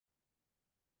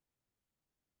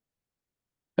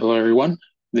Hello, everyone.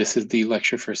 This is the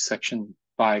lecture for section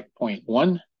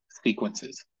 5.1,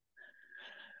 sequences.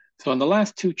 So in the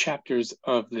last two chapters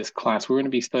of this class, we're going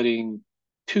to be studying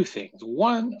two things.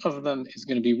 One of them is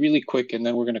going to be really quick, and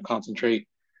then we're going to concentrate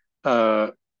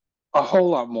a whole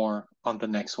lot more on the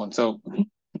next one. So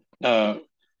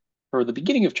for the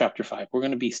beginning of chapter 5, we're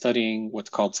going to be studying what's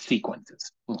called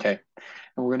sequences, okay?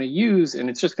 And we're going to use, and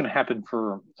it's just going to happen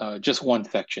for just one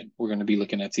section. We're going to be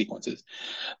looking at sequences.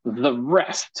 The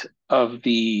rest of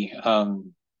the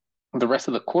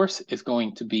course is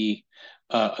going to be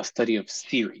a study of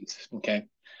series, okay?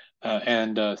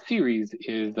 Series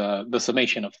is the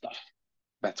summation of stuff.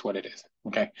 That's what it is,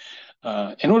 okay?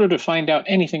 In order to find out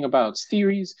anything about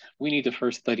series, we need to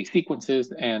first study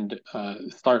sequences and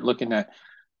start looking at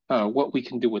what we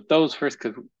can do with those first,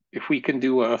 because if we can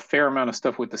do a fair amount of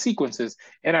stuff with the sequences,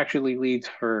 it actually leads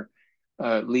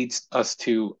us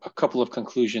to a couple of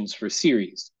conclusions for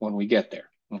series when we get there,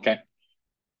 okay?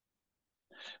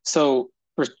 So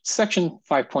for section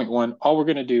 5.1, all we're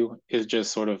going to do is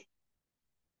just sort of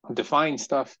define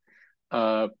stuff,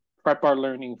 prep our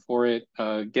learning for it,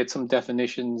 get some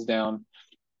definitions down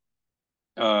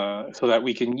so that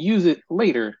we can use it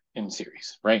later in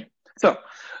series, right? So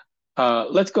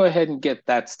let's go ahead and get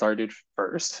that started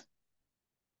first.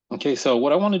 Okay, so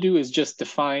what I want to do is just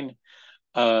define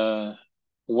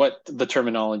what the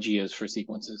terminology is for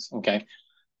sequences, okay?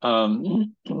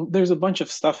 There's a bunch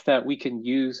of stuff that we can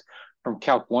use from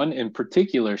Calc 1, in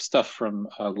particular stuff from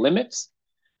limits,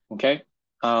 okay?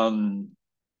 To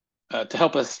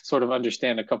help us sort of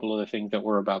understand a couple of the things that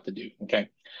we're about to do, okay?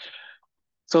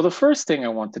 So the first thing I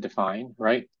want to define,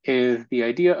 right, is the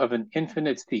idea of an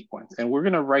infinite sequence. And we're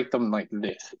gonna write them like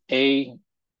this, A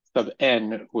sub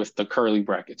n with the curly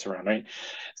brackets around, right?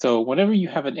 So whenever you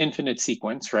have an infinite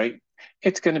sequence, right,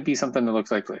 it's going to be something that looks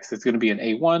like this. It's going to be an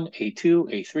A1, A2,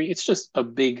 A3. It's just a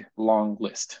big, long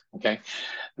list, okay?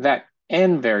 That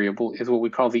n variable is what we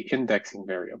call the indexing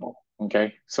variable,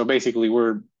 okay? So basically,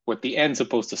 what the n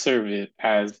supposed to serve it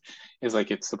as is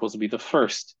like it's supposed to be the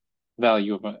first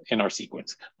value in our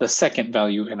sequence, the second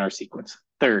value in our sequence,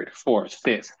 third, fourth,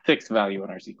 fifth, sixth value in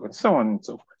our sequence, so on and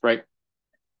so forth, right?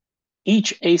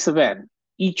 Each a sub n,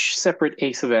 each separate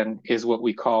a sub n is what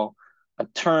we call a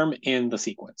term in the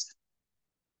sequence,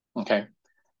 okay?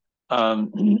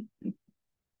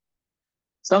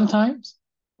 Sometimes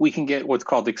we can get what's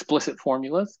called explicit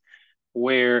formulas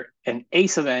where an a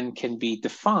sub n can be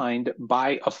defined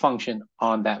by a function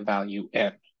on that value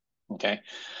n, okay?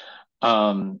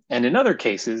 And in other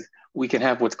cases, we can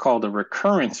have what's called a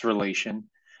recurrence relation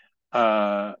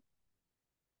where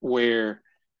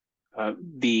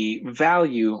the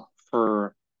value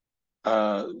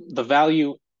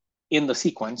in the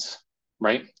sequence,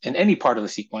 right, in any part of the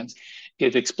sequence,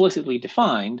 is explicitly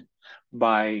defined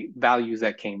by values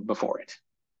that came before it.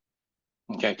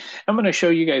 Okay, I'm going to show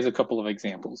you guys a couple of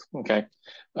examples, okay,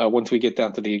 once we get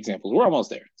down to the examples. We're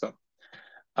almost there. So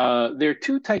there are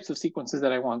two types of sequences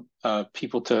that I want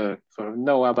people to sort of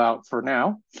know about for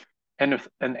now. And if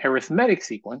an arithmetic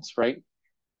sequence, right,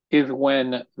 is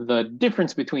when the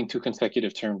difference between two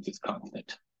consecutive terms is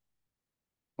constant.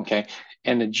 Okay,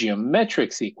 and a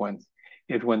geometric sequence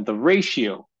is when the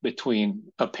ratio between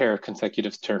a pair of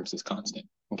consecutive terms is constant.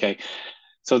 Okay,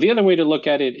 so the other way to look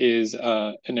at it is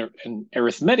an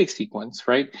arithmetic sequence,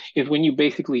 right, is when you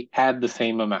basically add the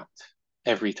same amount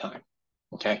every time.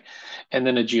 Okay, and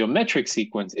then a geometric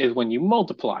sequence is when you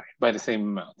multiply by the same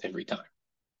amount every time.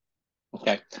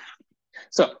 Okay,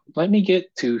 so let me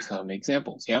get to some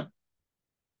examples, yeah?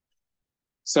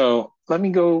 So let me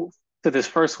go to this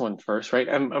first one first, right?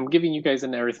 I'm giving you guys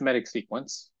an arithmetic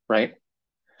sequence, right?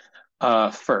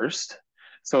 First.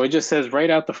 So it just says write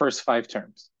out the first 5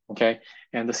 terms, okay?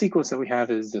 And the sequence that we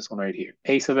have is this one right here.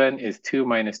 A sub n is 2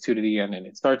 minus 2 to the n, and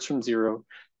it starts from 0,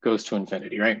 goes to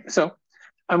infinity, right? So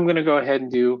I'm going to go ahead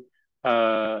and do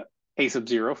a sub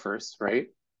 0 first, right?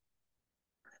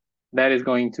 That is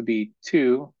going to be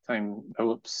 2 times,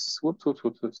 whoops,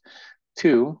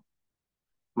 2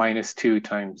 minus 2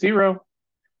 times 0.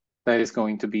 That is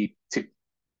going to be 2.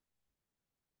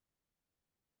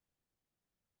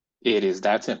 It is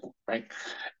that simple, right?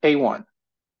 A1,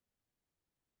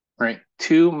 right?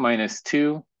 2 minus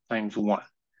 2 times 1,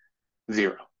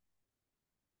 0.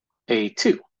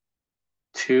 A2,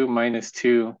 2 minus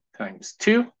 2 times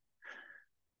 2,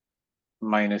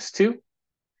 minus 2.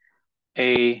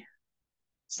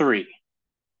 A3,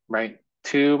 right?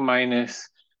 2 minus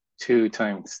 2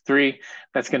 times 3,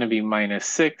 that's going to be minus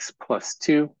 6 plus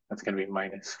 2, that's going to be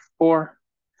minus 4,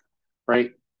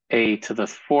 right? A to the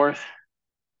 4th,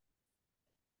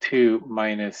 2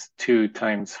 minus 2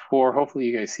 times 4. Hopefully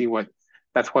you guys see what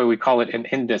That's why we call it an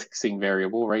indexing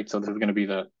variable, right? So this is going to be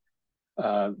the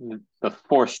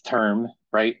fourth term,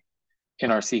 right,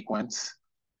 in our sequence.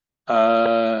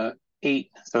 8,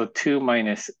 so 2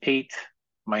 minus 8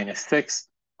 minus 6.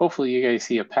 Hopefully you guys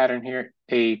see a pattern here.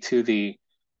 A to the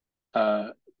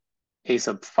a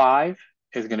sub 5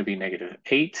 is going to be negative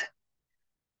 8.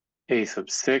 A sub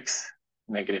 6,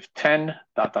 negative 10,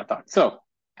 dot, dot, dot. So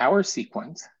our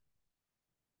sequence,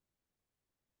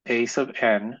 A sub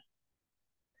n,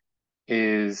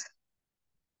 is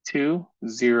 2,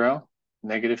 0,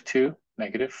 negative 2,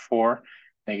 negative 4,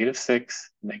 negative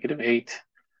 6, negative 8,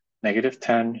 negative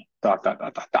 10, dot, dot,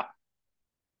 dot, dot, dot.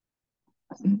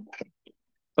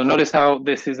 So notice how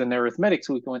this is an arithmetic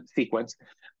sequence.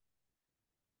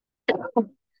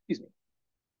 Excuse me.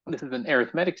 This is an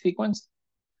arithmetic sequence.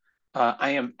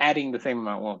 I am adding the same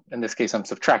amount. Well, in this case, I'm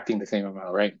subtracting the same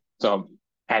amount, right? So I'm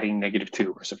adding negative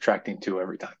 2 or subtracting 2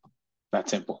 every time. That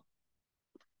simple.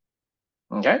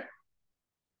 Okay?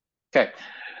 Okay.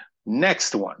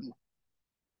 Next one.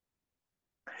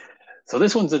 So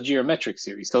this one's a geometric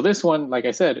series. So this one, like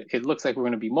I said, it looks like we're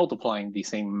going to be multiplying the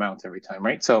same amounts every time,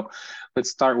 right? So let's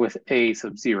start with a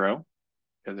sub 0,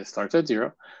 because it starts at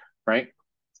 0, right?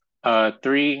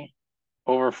 3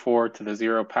 over 4 to the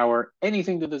 0 power.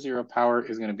 Anything to the 0 power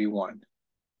is going to be 1.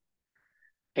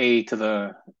 A to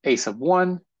the a sub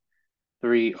 1,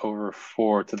 3 over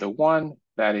 4 to the 1.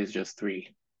 That is just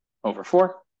 3 over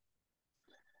 4.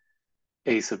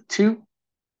 A sub 2,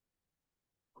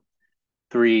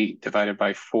 3 divided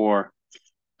by 4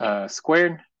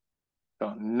 squared.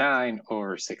 So 9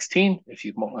 over 16, if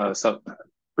you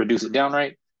reduce it down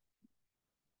right.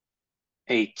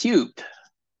 A cubed,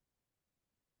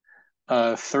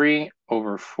 3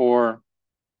 over 4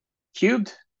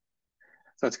 cubed.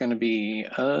 So it's going to be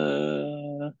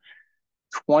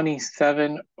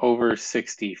 27 over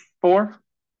 64,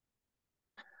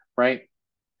 right?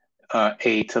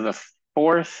 A to the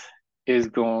fourth is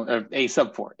going, a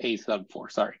sub 4,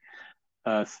 sorry.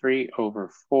 3 over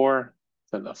 4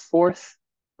 to the fourth,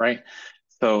 right?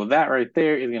 So that right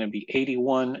there is going to be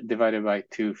 81 divided by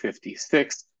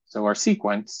 256. So our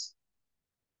sequence,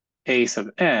 A sub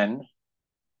n,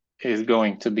 is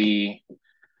going to be,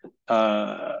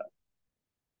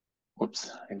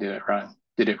 whoops, I did it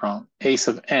wrong. A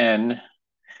sub n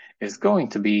is going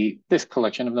to be this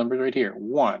collection of numbers right here.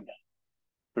 1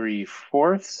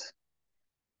 3/4,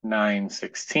 9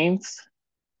 16ths,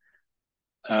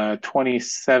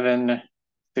 27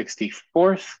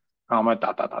 64th, comma,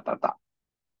 dot, dot, dot, dot, dot.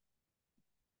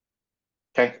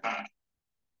 Okay.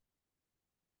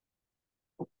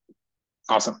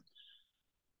 Awesome.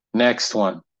 Next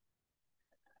one.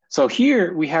 So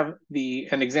here we have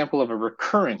an example of a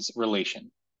recurrence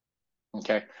relation.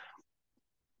 Okay.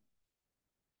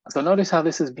 So notice how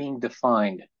this is being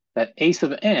defined, that a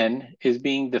sub n is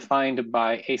being defined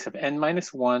by a sub n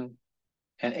minus 1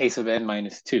 and a sub n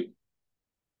minus 2.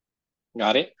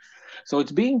 Got it? So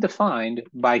it's being defined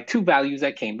by two values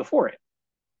that came before it.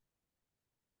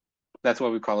 That's why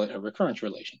we call it a recurrence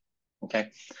relation.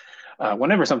 Okay.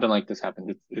 Whenever something like this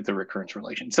happens, it's a recurrence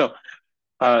relation. So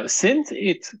since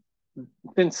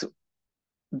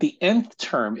the nth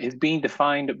term is being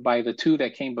defined by the two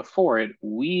that came before it,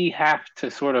 we have to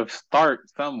sort of start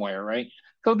somewhere, right?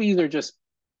 So these are just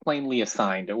plainly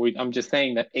assigned. I'm just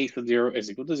saying that a sub 0 is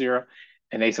equal to 0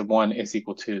 and a sub 1 is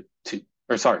equal to 2,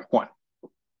 or sorry, 1,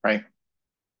 right?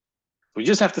 We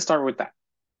just have to start with that.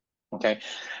 Okay,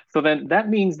 so then that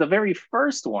means the very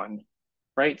first one,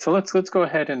 right? So let's go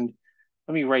ahead and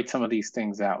let me write some of these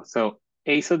things out. So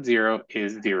a sub 0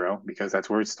 is 0 because that's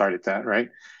where it started at, right?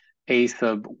 A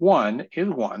sub 1 is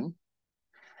 1.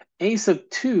 A sub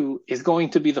 2 is going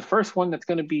to be the first one that's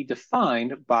going to be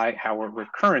defined by our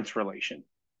recurrence relation.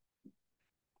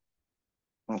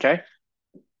 Okay,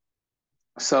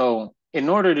 so in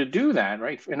order to do that,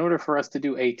 right, in order for us to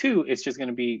do A2, it's just going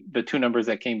to be the two numbers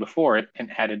that came before it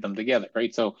and added them together,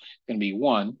 right? So it's going to be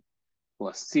 1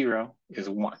 plus 0 is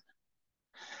 1.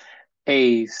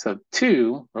 A sub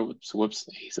 2, or whoops,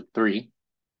 A sub 3,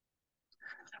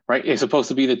 right, is supposed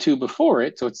to be the two before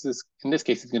it. So it's this, in this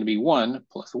case, it's going to be 1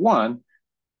 plus 1.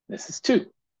 This is 2.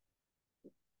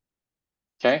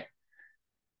 Okay.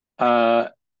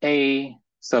 A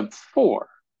sub 4.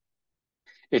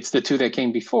 It's the two that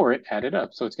came before it added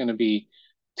up. So it's going to be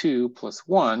 2 plus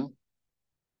 1,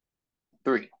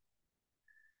 3.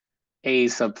 A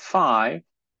sub 5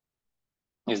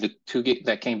 is the two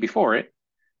that came before it.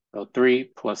 So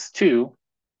 3 plus 2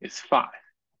 is 5.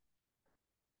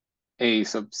 A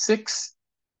sub 6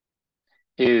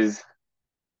 is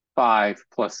 5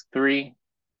 plus 3.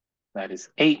 That is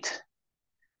 8.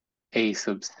 A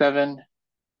sub 7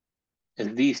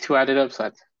 is these two added up. So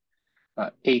that's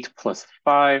 8 plus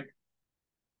 5,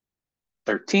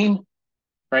 13,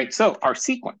 right? So our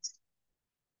sequence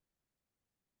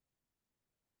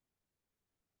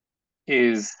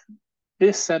is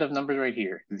this set of numbers right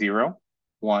here: 0,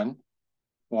 1,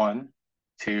 1,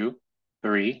 2,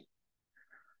 3,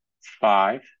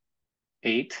 5,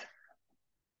 8,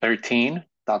 13,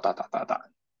 dot, dot, dot, dot, dot.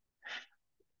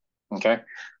 Okay,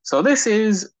 so this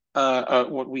is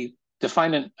what we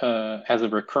define it as a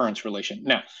recurrence relation.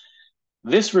 Now,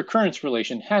 this recurrence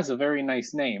relation has a very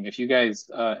nice name. If you guys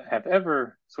have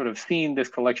ever sort of seen this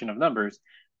collection of numbers,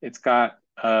 it's got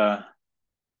a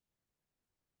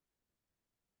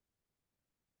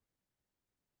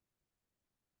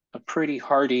pretty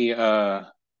hardy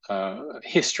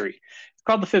history. It's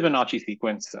called the Fibonacci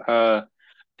sequence.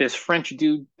 This French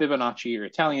dude Fibonacci, or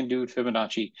Italian dude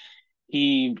Fibonacci,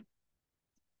 he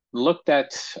looked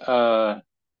at the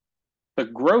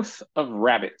growth of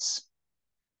rabbits.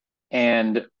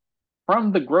 And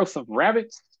from the growth of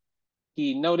rabbits,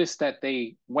 he noticed that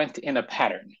they went in a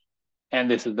pattern.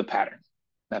 And this is the pattern.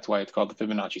 That's why it's called the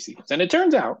Fibonacci sequence. And it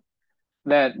turns out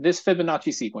that this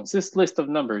Fibonacci sequence, this list of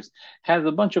numbers, has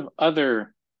a bunch of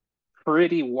other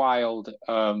pretty wild,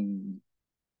 a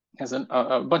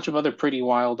bunch of other pretty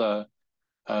wild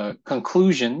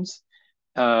conclusions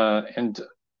and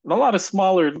a lot of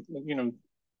smaller,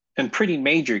 and pretty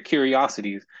major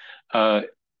curiosities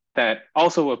that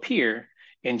also appear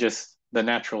in just the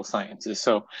natural sciences.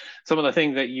 So some of the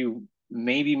things that you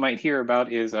maybe might hear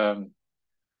about is the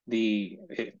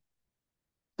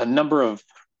number of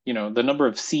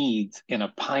seeds in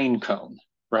a pine cone,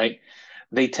 right?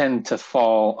 They tend to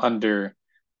fall under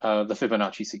the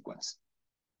Fibonacci sequence.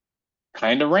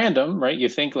 Kind of random, right? You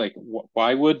think like,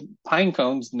 why would pine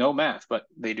cones know math? But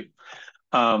they do.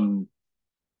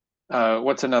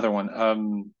 What's another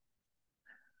one?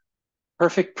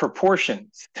 Perfect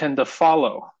proportions tend to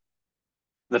follow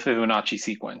the Fibonacci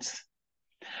sequence.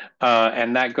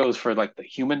 And that goes for like the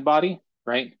human body,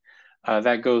 right?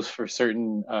 That goes for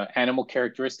certain animal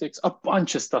characteristics. A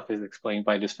bunch of stuff is explained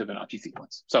by this Fibonacci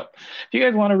sequence. So if you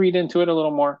guys want to read into it a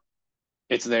little more,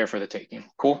 it's there for the taking.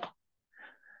 Cool.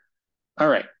 All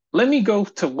right, let me go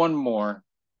to one more.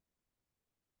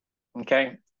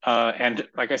 Okay, and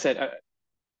like I said,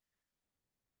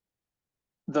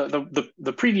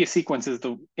 the previous sequence is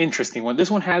the interesting one.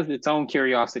 This one has its own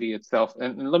curiosity itself,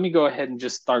 and let me go ahead and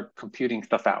just start computing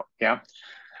stuff out. Yeah.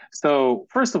 So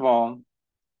first of all,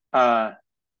 I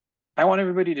want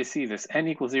everybody to see this: n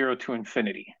equals 0 to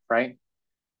infinity, right?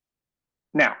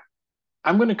 Now,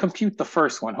 I'm going to compute the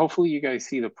first one. Hopefully you guys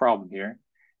see the problem here.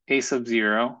 A sub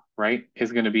 0, right,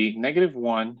 is going to be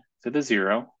 -1 to the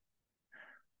 0,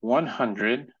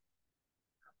 100,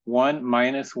 1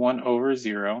 minus 1 over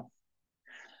 0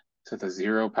 to the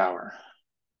 0 power,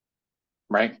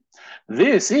 right?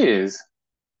 This is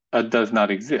a does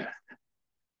not exist.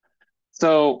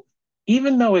 So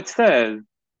even though it says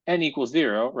n equals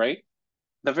 0, right,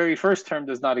 the very first term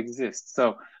does not exist.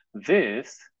 So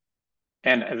this,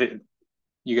 and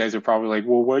you guys are probably like,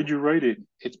 well, why'd you write it?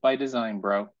 It's by design,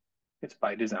 bro. It's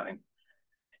by design.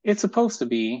 It's supposed to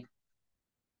be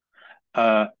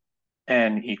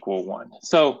n equal 1.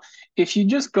 So if you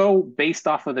just go based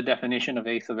off of the definition of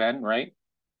a sub n, right?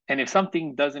 And if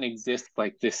something doesn't exist,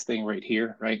 like this thing right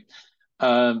here, right?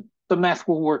 The math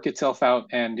will work itself out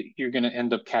and you're going to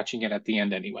end up catching it at the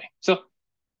end anyway. So,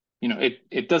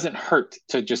 it doesn't hurt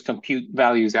to just compute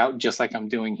values out just like I'm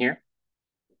doing here,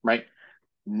 right?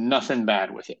 Nothing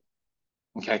bad with it.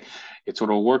 Okay.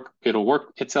 It'll work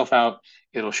itself out.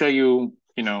 It'll show you,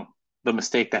 the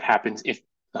mistake that happens if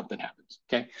something happens.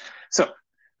 Okay. So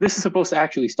this is supposed to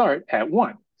actually start at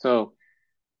 1. So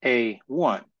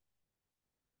a1,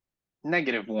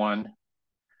 -1,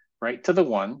 right, to the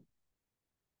 1.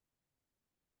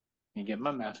 You get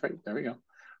my math right. There we go.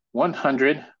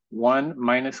 100, 1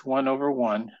 minus 1 over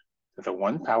 1 to the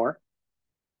 1 power.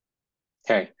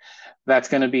 Okay, that's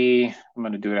going to be, I'm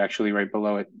going to do it actually right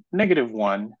below it,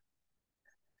 -1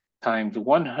 times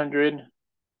 100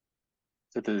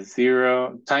 to the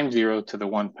 0 times 0 to the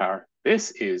 1 power.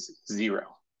 This is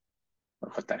 0.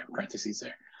 I'll put that in parentheses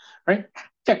there, right?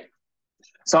 Okay,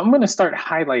 so I'm going to start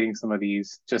highlighting some of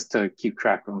these just to keep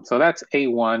track of them. So that's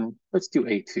A1. Let's do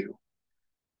A2.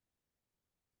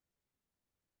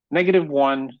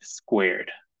 -1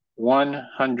 squared,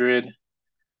 100,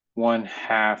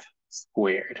 1/2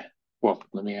 squared. Well,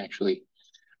 let me actually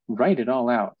write it all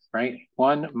out, right?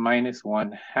 1 minus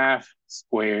 1/2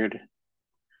 squared.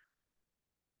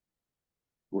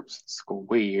 Whoops,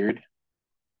 squared.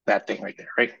 That thing right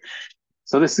there, right?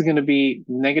 So this is going to be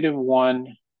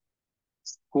 -1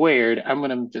 squared, I'm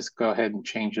going to just go ahead and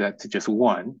change that to just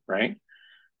 1, right?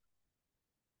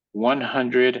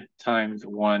 100 times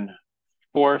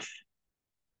 1/4,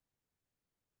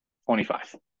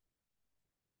 25.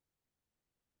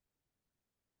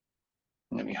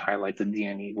 Let me highlight the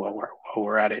D&E while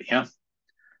we're at it, yeah?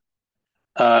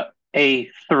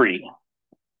 A3.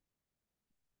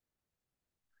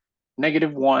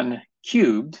 -1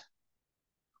 cubed,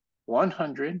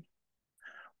 100,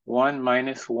 1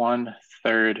 minus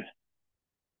 1/3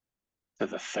 to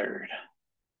the third.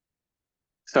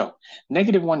 So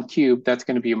 -1 cubed, that's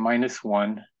going to be a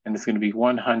 -1, and it's going to be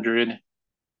 100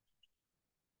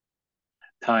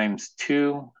 times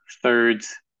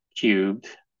 2/3 cubed.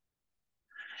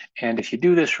 And if you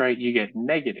do this right, you get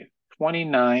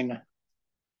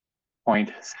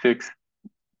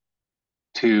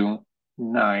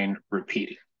 -29.629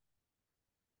 repeating.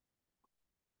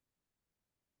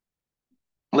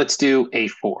 Let's do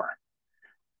A4.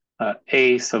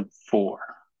 A sub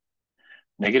 4.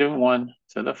 -1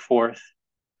 to the 4th,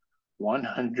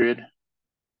 100,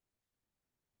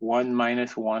 1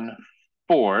 minus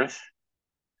 1/4,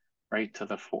 right to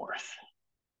the 4th.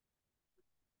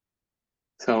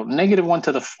 So -1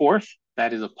 to the 4th,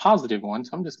 that is a positive one.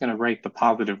 So I'm just going to write the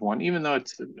positive one, even though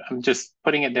I'm just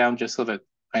putting it down just so that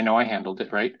I know I handled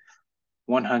it, right?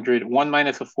 100, 1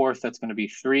 minus 1/4, that's going to be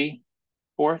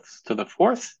 3/4 to the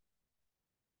 4th.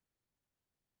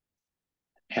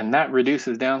 And that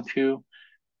reduces down to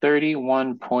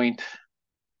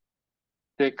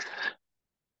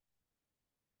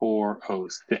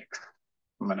 31.6406.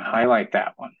 I'm going to highlight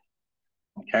that one,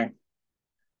 okay?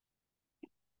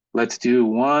 Let's do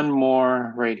one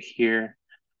more right here.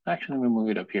 Actually, let me move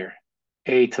it up here.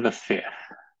 A to the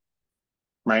 5th,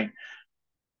 right?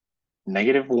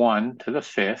 -1 to the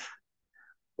 5th,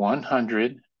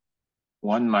 100,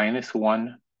 1 minus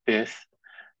 1/5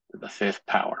 to the 5th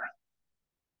power.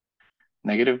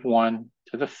 -1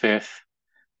 to the 5th.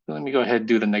 So let me go ahead and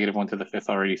do the -1 to the 5th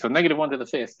already. So -1 to the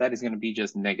 5th, that is going to be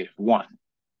just -1,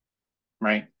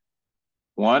 right?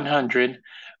 100,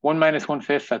 1 minus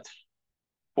 1/5, that's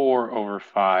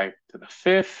 4/5 to the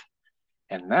 5th.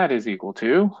 And that is equal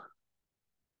to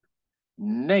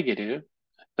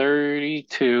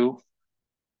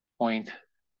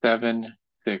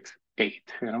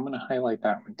 -32.768. And I'm going to highlight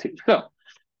that one too. So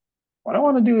what I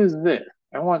want to do is this.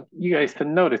 I want you guys to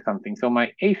notice something. So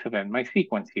my A sub n, my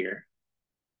sequence here,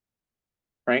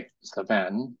 right, sub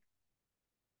n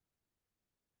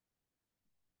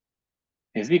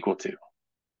is equal to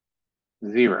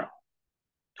 0,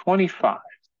 25,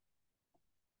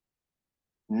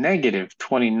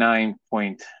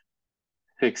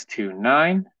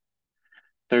 -29.629,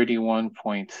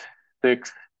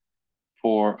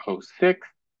 31.6406,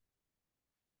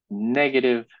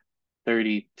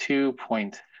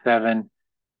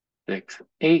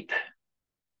 -32.768, ...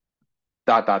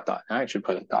 I should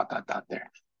put a ...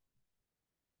 there.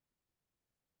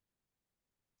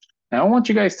 Now I want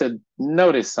you guys to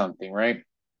notice something, right?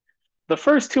 The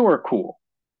first two are cool,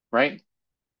 right?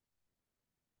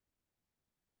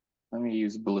 Let me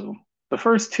use blue. The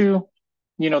first two,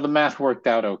 the math worked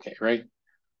out okay, right?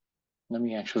 Let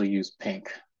me actually use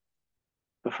pink.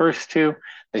 The first two,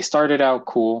 they started out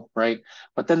cool, right?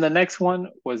 But then the next one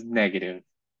was negative.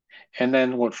 And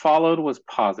then what followed was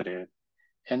positive.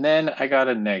 And then I got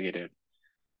a negative.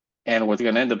 And what's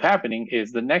going to end up happening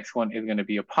is the next one is going to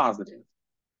be a positive.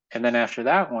 And then after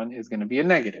that one is going to be a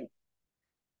negative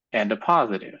and a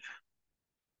positive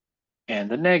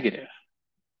and a negative.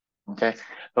 Okay.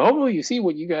 So hopefully you see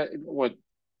what you got, what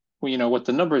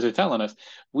the numbers are telling us.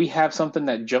 We have something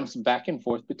that jumps back and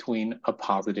forth between a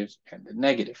positive and a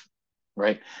negative,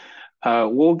 right?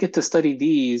 We'll get to study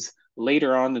these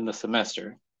later on in the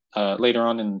semester, later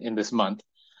on in this month.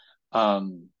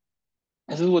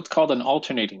 This is what's called an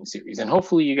alternating series. And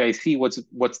hopefully you guys see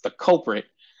what's the culprit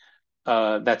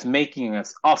that's making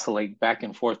us oscillate back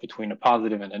and forth between a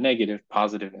positive and a negative,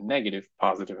 positive and negative,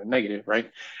 positive and negative,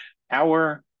 right?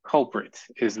 Our culprit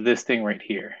is this thing right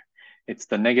here. It's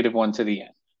the -1 to the n,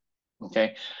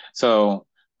 okay? So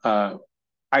I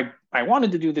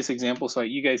wanted to do this example so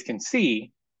you guys can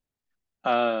see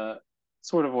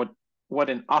sort of what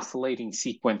an oscillating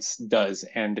sequence does.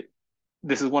 And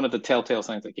this is one of the telltale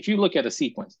signs. Like if you look at a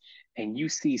sequence and you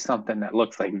see something that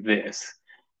looks like this,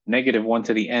 -1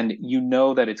 to the n, you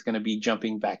know that it's going to be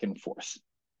jumping back and forth.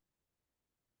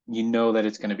 You know that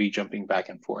it's going to be jumping back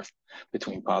and forth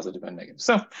between positive and negative.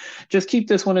 So just keep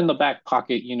this one in the back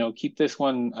pocket, keep this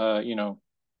one,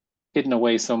 hidden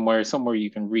away somewhere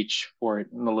you can reach for it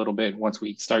in a little bit once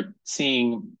we start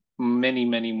seeing many,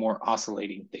 many more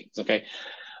oscillating things, okay?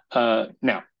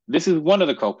 Now, This is one of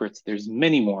the culprits. There's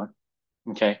many more.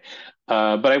 Okay.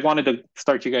 But I wanted to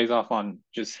start you guys off on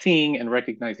just seeing and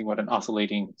recognizing what an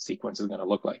oscillating sequence is going to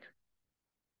look like.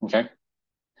 Okay.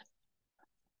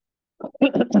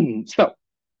 So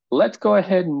let's go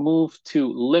ahead and move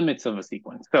to limits of a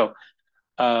sequence. So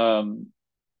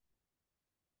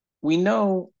we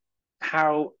know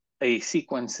how a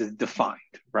sequence is defined,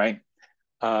 right?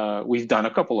 We've done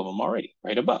a couple of them already,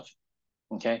 right above.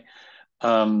 Okay.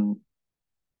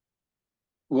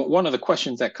 One of the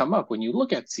questions that come up when you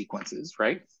look at sequences,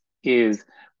 right, is,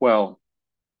 well,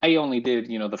 I only did,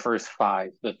 the first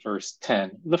 5, the first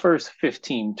 10, the first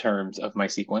 15 terms of my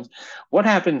sequence. What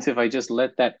happens if I just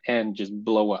let that n just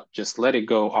blow up, just let it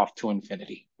go off to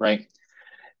infinity, right?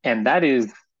 And that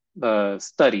is the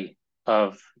study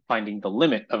of finding the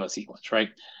limit of a sequence, right?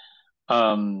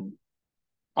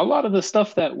 A lot of the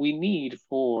stuff that we need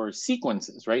for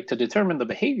sequences, right, to determine the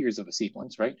behaviors of a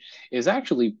sequence, right, is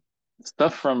actually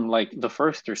stuff from like the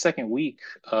first or second week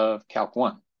of Calc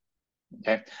 1,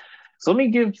 okay? So let me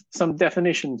give some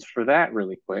definitions for that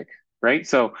really quick, right?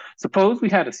 So suppose we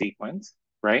had a sequence,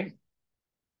 right?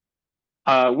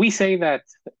 We say that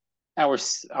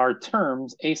our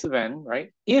terms, a sub n,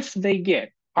 right, if they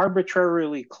get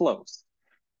arbitrarily close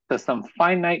to some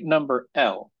finite number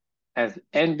L as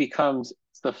n becomes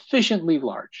sufficiently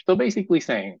large. So basically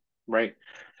saying, right,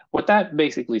 what that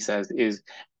basically says is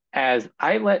as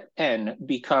I let n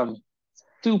become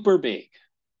super big,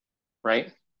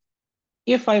 right?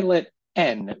 If I let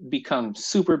n become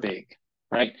super big,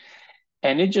 right?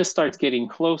 And it just starts getting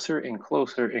closer and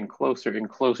closer and closer and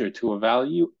closer to a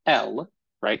value L,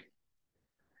 right?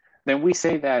 Then we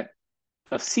say that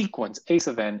a sequence, A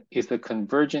sub n, is the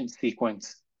convergent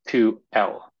sequence to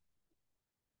L,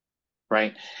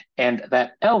 right? And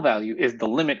that L value is the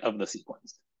limit of the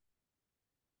sequence,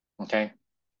 okay?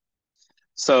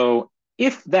 So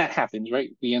if that happens,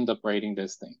 right, we end up writing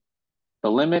this thing.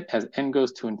 The limit as n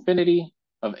goes to infinity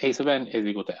of A sub n is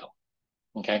equal to L,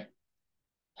 okay?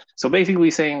 So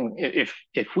basically saying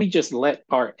if we just let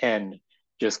our n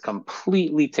just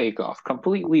completely take off,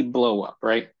 completely blow up,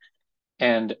 right?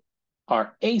 And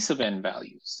our A sub n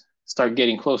values start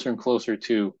getting closer and closer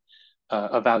to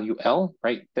a value L,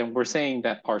 right? Then we're saying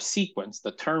that our sequence,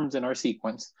 the terms in our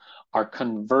sequence, are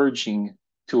converging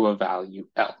to a value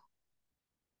L,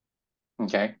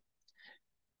 okay?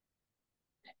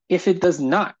 If it does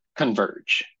not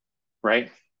converge, right?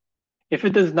 If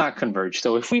it does not converge,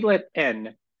 so if we let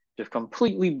n just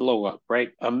completely blow up,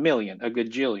 right? A million, a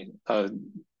gajillion,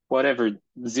 whatever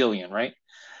zillion, right?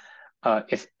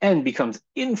 If n becomes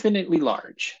infinitely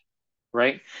large,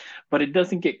 right? But it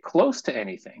doesn't get close to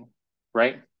anything,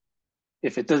 right?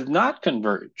 If it does not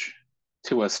converge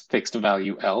to a fixed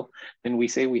value L, then we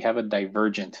say we have a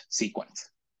divergent sequence.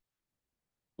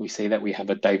 We say that we have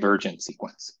a divergent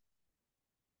sequence.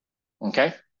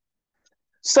 Okay?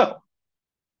 So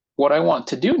what I want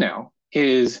to do now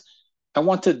is I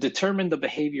want to determine the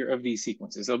behavior of these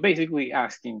sequences. So basically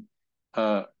asking,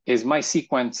 is my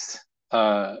sequence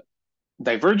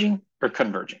diverging or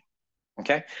converging?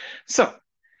 Okay, so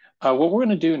what we're going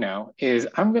to do now is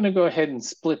I'm going to go ahead and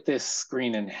split this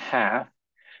screen in half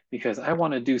because I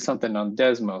want to do something on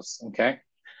Desmos, okay?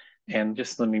 And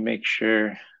just let me make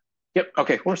sure. Yep,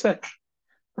 okay, we're set.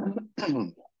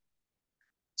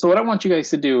 So what I want you guys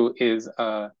to do is,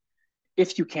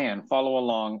 if you can, follow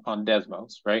along on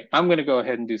Desmos, right? I'm going to go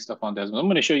ahead and do stuff on Desmos. I'm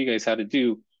going to show you guys how to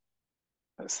do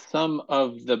some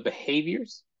of the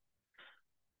behaviors.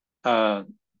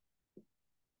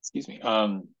 Excuse me.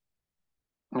 I'm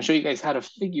going to show you guys how to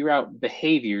figure out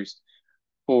behaviors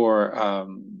for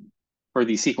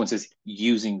these sequences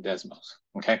using Desmos,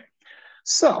 okay?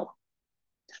 So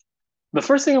the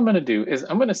first thing I'm going to do is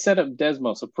I'm going to set up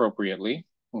Desmos appropriately,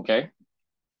 okay?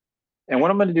 And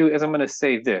what I'm going to do is I'm going to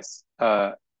say this,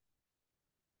 f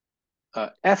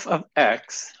of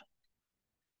x,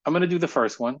 I'm going to do the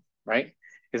first one, right?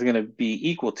 Is going to be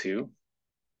equal to,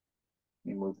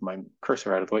 let me move my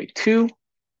cursor out of the way, 2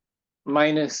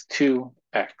 minus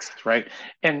 2x, right?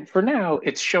 And for now,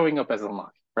 it's showing up as a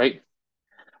line, right?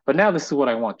 But now this is what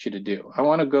I want you to do. I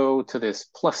want to go to this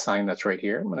plus sign that's right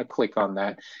here. I'm going to click on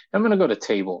that. I'm going to go to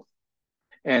table.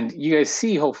 And you guys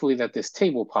see, hopefully, that this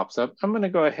table pops up. I'm going to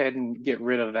go ahead and get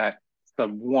rid of that sub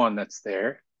 1 that's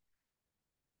there,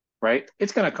 right?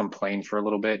 It's going to complain for a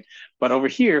little bit. But over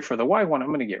here, for the y one, I'm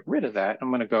going to get rid of that. I'm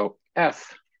going to go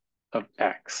f of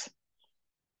x.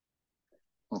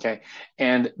 Okay,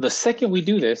 and the second we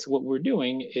do this, what we're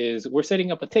doing is we're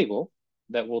setting up a table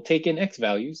that will take in x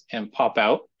values and pop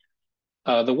out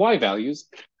the y values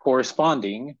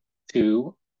corresponding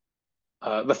to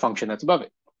the function that's above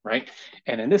it. right?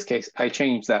 And in this case, I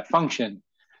changed that function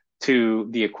to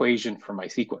the equation for my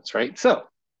sequence, right? So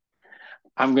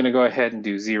I'm going to go ahead and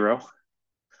do 0,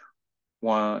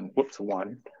 1,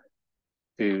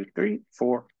 2, 3,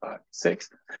 4, 5, 6,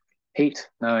 8,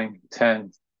 9,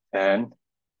 10,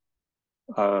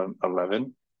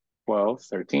 11, 12,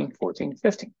 13, 14,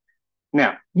 15.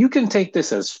 Now, you can take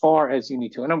this as far as you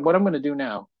need to. And what I'm going to do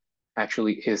now,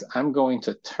 actually, is I'm going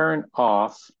to turn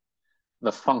off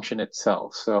the function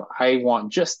itself. So I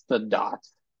want just the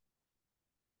dots.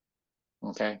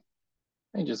 Okay?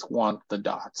 I just want the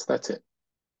dots. That's it.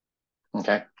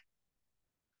 Okay?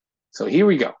 So here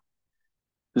we go.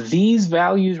 These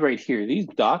values right here, these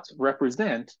dots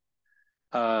represent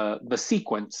the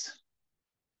sequence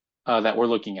that we're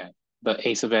looking at. The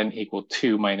a sub n equal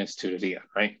 2 minus 2 to the n,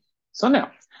 right? So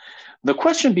now, the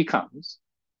question becomes,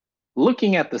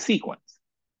 looking at the sequence,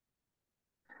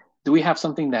 do we have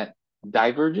something that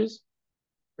diverges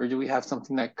or do we have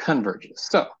something that converges?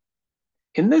 So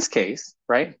in this case,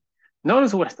 right,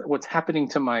 notice what's happening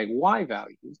to my y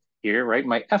values here, right?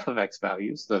 My f of x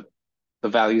values, the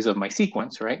values of my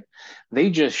sequence, right? They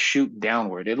just shoot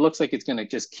downward. It looks like it's going to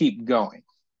just keep going,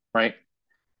 right?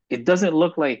 It doesn't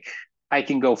look like I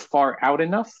can go far out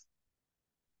enough,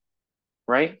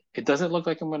 right? It doesn't look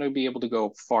like I'm going to be able to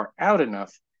go far out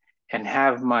enough and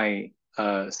have my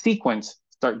sequence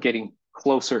start getting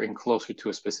closer and closer to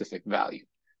a specific value.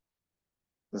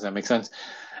 Does that make sense?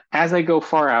 As I go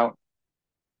far out,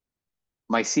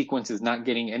 my sequence is not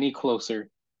getting any closer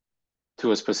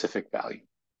to a specific value.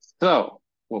 So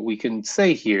what we can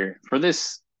say here for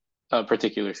this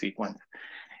particular sequence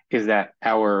is that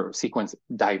our sequence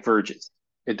diverges.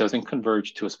 It doesn't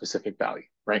converge to a specific value,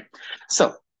 right?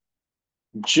 So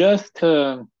just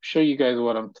to show you guys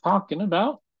what I'm talking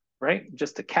about, right?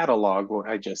 Just to catalog what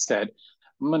I just said,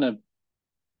 I'm gonna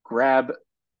grab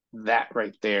that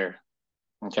right there,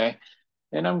 okay?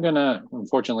 And I'm gonna,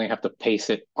 unfortunately, have to paste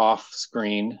it off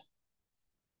screen.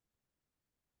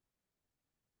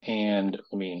 And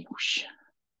let me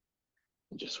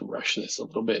just rush this a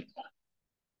little bit.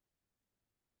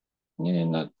 Yeah,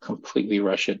 not completely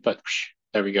rush it, but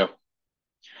there we go.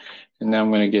 And now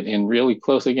I'm gonna get in really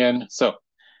close again. So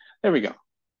there we go.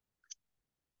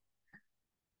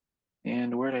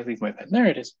 And where did I leave my pen? There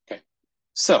it is. Okay.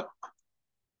 So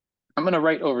I'm going to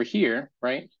write over here,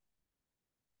 right?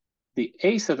 The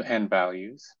a sub n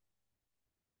values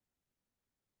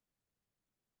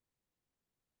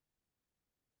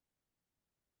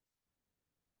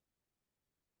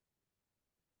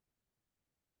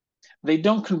they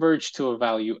don't converge to a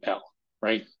value L,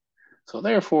 right? So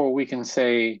therefore we can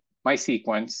say my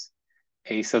sequence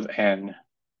a sub n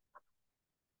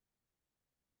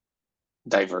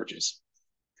diverges.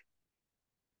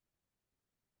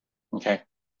 Okay.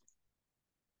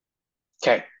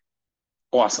 Okay.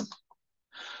 Awesome.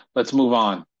 Let's move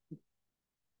on.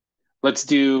 Let's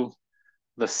do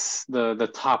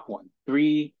the top one.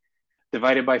 3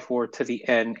 divided by 4 to the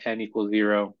n equals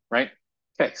 0, right?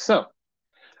 Okay, so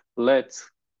let's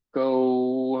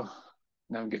go.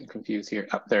 Now I'm getting confused here.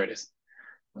 Oh, there it is.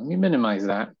 Let me minimize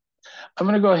that. I'm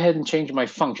going to go ahead and change my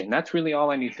function. That's really all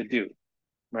I need to do,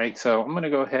 right? So I'm going to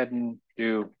go ahead and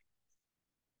do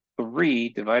 3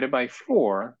 divided by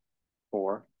 4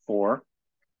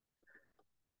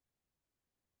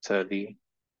 to the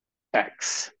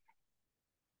x,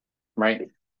 right?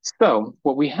 So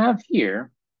what we have here,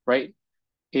 right,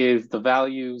 is the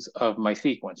values of my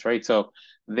sequence, right? So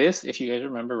this, if you guys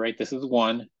remember, right, this is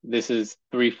 1, this is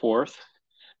 3/4,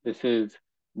 this is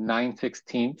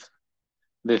 9/16,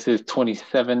 this is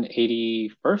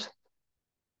 27/81,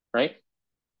 right?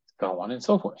 So on and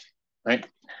so forth, right?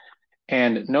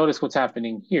 And notice what's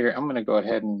happening here. I'm going to go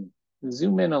ahead and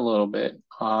zoom in a little bit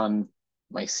on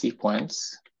my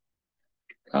sequence.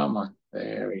 Come on,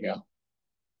 there we go.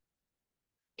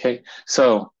 Okay,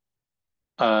 so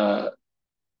 1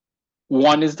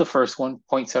 is the first one,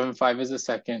 0.75 is the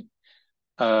second,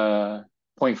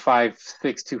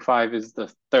 0.5625 is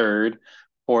the third,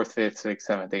 fourth, fifth, sixth,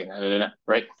 seventh, eighth,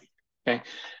 right? Okay.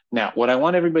 Now, what I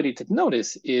want everybody to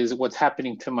notice is what's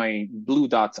happening to my blue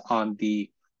dots on the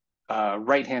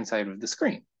right-hand side of the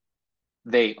screen.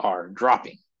 They are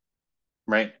dropping,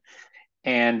 right?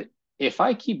 And if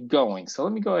I keep going, so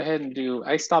let me go ahead and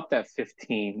I stopped at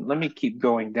 15. Let me keep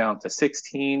going down to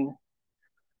 16,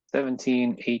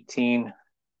 17, 18,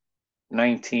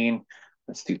 19.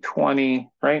 Let's do 20,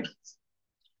 right?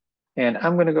 And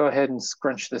I'm going to go ahead and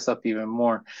scrunch this up even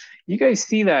more. You guys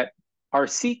see that our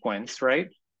sequence, right?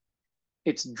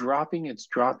 It's dropping, it's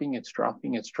dropping, it's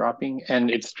dropping, it's dropping,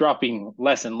 and it's dropping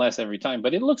less and less every time.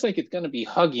 But it looks like it's going to be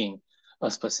hugging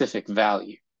a specific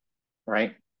value,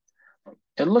 right?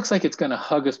 it looks like it's going to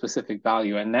hug a specific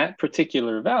value, and that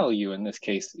particular value in this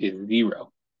case is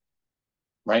 0,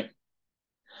 right?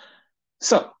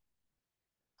 So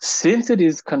since it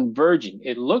is converging,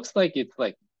 it looks like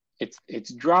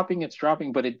it's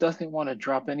dropping, but it doesn't want to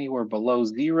drop anywhere below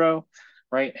 0,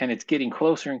 right? And it's getting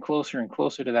closer and closer and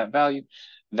closer to that value.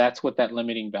 That's what that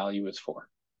limiting value is for,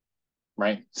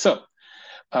 right? So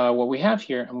what we have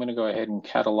here, I'm going to go ahead and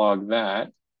catalog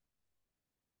that.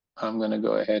 I'm going to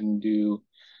go ahead and do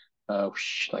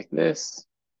like this.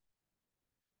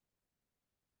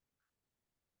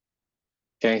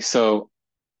 Okay, so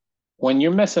when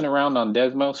you're messing around on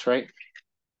Desmos, right?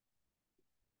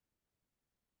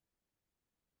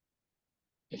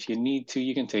 If you need to,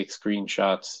 you can take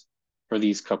screenshots for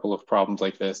these couple of problems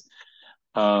like this.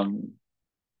 Oh,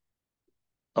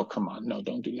 come on. No,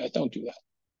 don't do that. Don't do that.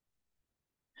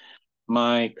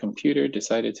 My computer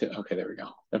decided to, okay, there we go.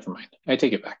 Never mind. I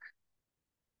take it back.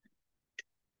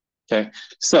 Okay,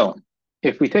 so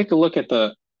if we take a look at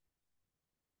the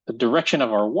direction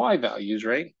of our y values,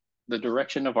 right? The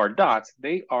direction of our dots,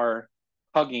 they are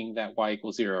hugging that y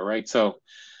equals 0, right? So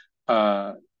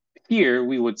here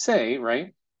we would say,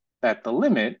 right, that the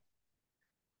limit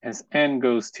as n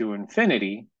goes to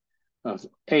infinity of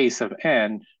a sub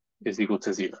n is equal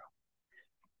to 0.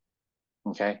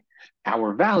 Okay,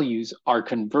 our values are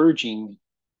converging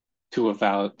to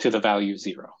the value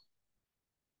 0.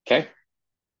 Okay,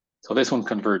 so this one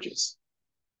converges.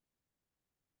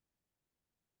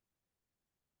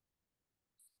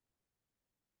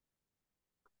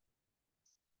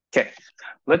 Okay,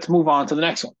 let's move on to the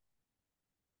next one.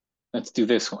 Let's do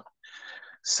this one.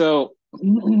 So,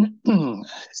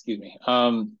 excuse me.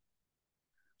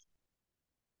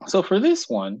 So for this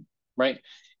one, right,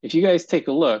 if you guys take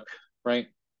a look, right,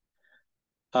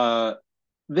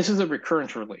 this is a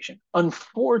recurrence relation.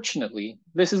 Unfortunately,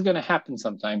 this is going to happen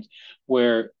sometimes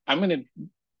where I'm going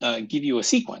to give you a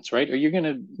sequence, right? Or you're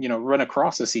going to, run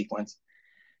across a sequence,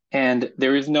 and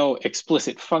there is no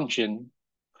explicit function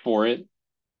for it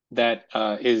that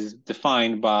is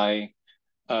defined by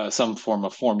some form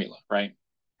of formula, right?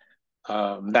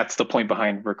 That's the point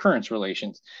behind recurrence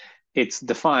relations. It's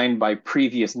defined by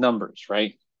previous numbers,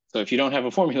 right? So if you don't have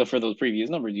a formula for those previous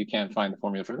numbers, you can't find the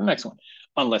formula for the next one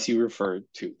unless you refer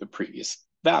to the previous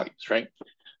values, right?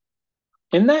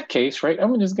 In that case, right,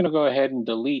 I'm just going to go ahead and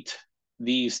delete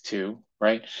these two,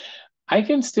 right? I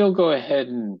can still go ahead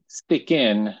and stick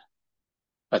in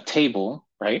a table,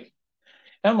 right?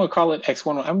 And I'm going to call it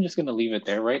x1. I'm just going to leave it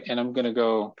there, right? And I'm going to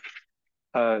go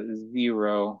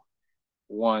 0,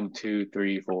 1, 2,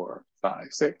 3, 4, 5,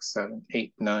 6, 7,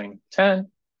 8, 9,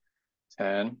 10,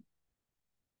 10,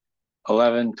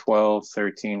 11, 12,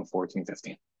 13, 14,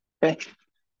 15. Okay.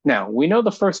 Now, we know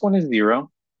the first one is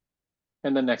 0,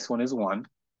 and the next one is 1,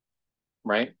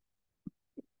 right?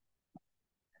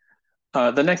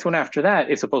 The next one after that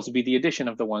is supposed to be the addition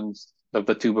of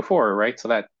the two before, right? So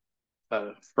that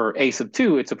for a sub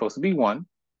 2, it's supposed to be 1.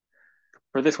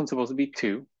 For this one's supposed to be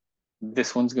 2.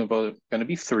 This one's going to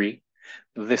be 3.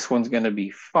 This one's going to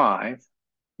be 5.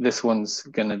 This one's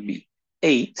going to be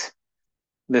 8.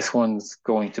 This one's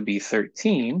going to be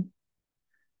 13,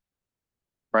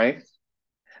 right?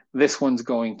 This one's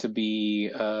going to be,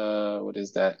 what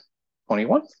is that?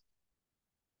 21.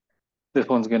 This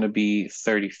one's going to be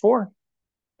 34.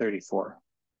 34.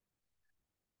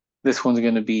 This one's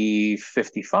going to be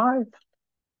 55,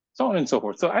 so on and so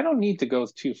forth. So I don't need to go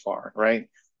too far, right?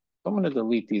 I'm going to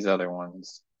delete these other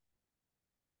ones.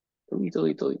 Delete,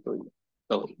 delete, delete, delete,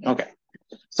 delete. Okay.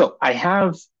 So I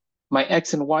have my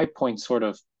X and Y points sort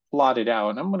of plotted out,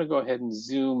 and I'm going to go ahead and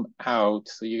zoom out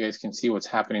so you guys can see what's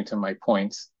happening to my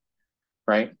points,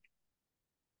 right?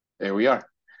 There we are.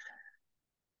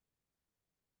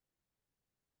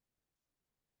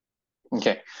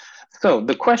 Okay. So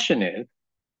the question is,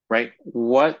 right,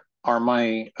 what are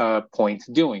my points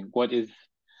doing? What is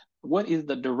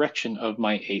the direction of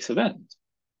my a sub n,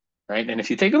 right? And if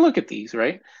you take a look at these,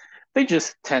 right, they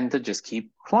just tend to just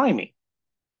keep climbing.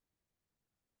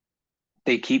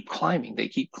 They keep climbing,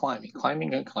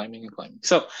 climbing and climbing and climbing.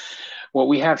 So what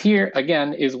we have here,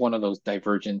 again, is one of those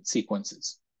divergent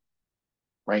sequences,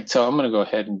 right? So I'm going to go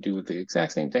ahead and do the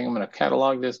exact same thing. I'm going to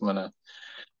catalog this. I'm going to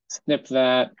snip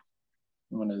that.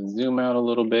 I'm going to zoom out a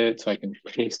little bit so I can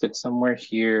paste it somewhere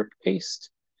here, paste.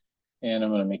 And I'm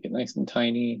going to make it nice and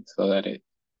tiny so that it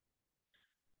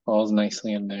falls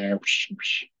nicely in there.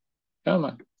 Come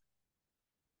on.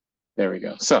 There we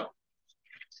go. So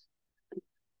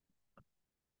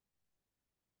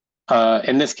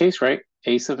in this case, right,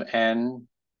 a sub n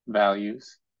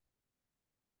values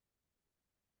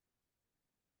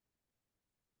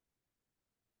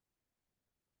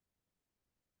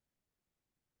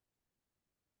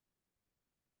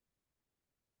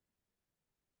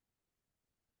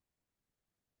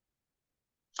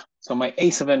So my A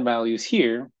sub n values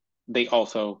here, they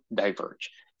also diverge.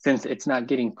 Since it's not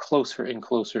getting closer and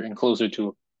closer and closer to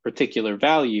a particular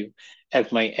value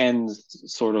as my n's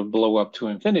sort of blow up to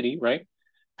infinity, right?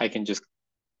 I can just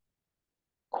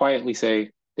quietly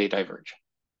say they diverge,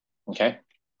 okay?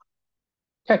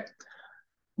 Okay,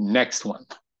 next one.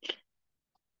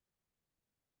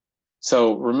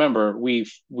 So remember, we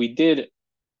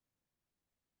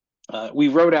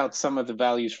wrote out some of the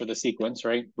values for the sequence,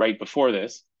 right before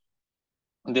this.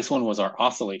 And this one was our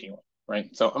oscillating one,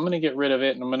 right? So I'm going to get rid of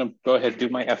it, and I'm going to go ahead and do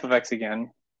my f of x again.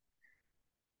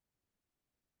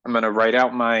 I'm going to write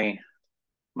out my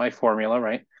formula,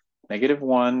 right?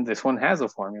 -1, this one has a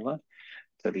formula.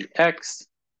 So the x,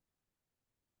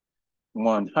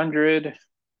 100,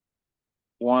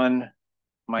 1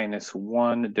 minus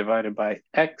 1 divided by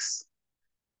x.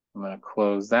 I'm going to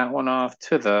close that one off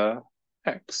to the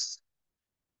x.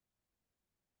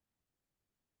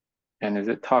 And is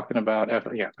it talking about f?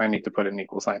 Yeah, I need to put an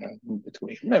equal sign in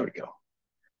between. There we go.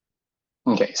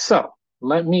 Okay, so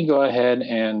let me go ahead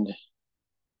and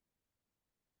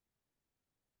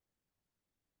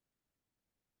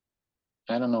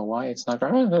I don't know why it's not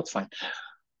going. That's fine.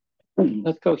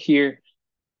 Let's go here.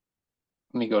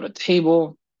 Let me go to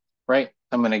table, right?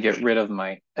 I'm going to get rid of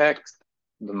my x,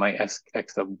 my x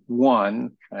of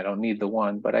 1. I don't need the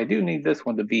 1, but I do need this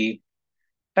one to be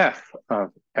f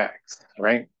of x,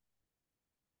 right?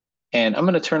 And I'm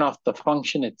going to turn off the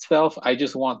function itself. I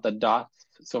just want the dots,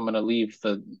 so I'm going to leave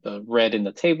the red in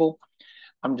the table.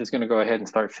 I'm just going to go ahead and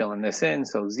start filling this in.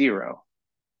 So 0,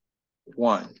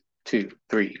 1, 2,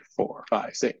 3, 4,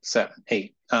 5, 6, 7,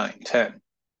 8, 9, 10,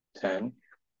 10,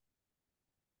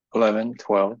 11,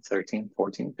 12, 13,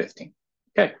 14, 15.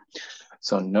 Okay,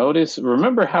 so notice,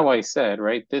 remember how I said,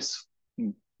 right, this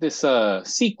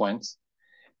sequence,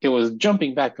 it was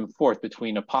jumping back and forth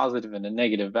between a positive and a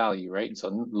negative value, right? So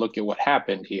look at what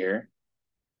happened here,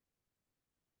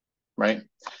 right?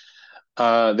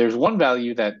 There's one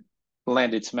value that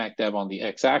landed smack dab on the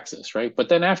x-axis, right? But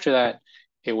then after that,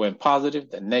 it went positive,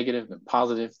 then negative, then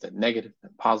positive, then negative,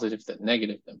 then positive, then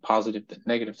negative, then positive, then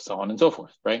negative, so on and so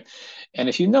forth, right? And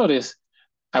if you notice,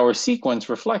 our sequence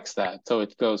reflects that. So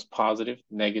it goes positive,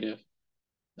 negative,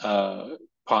 negative,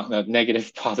 positive,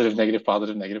 negative,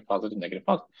 positive, negative, positive, negative,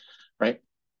 positive, right?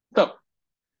 So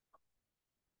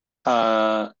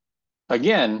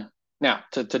again, now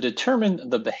to determine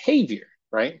the behavior,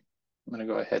 right? I'm going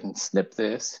to go ahead and snip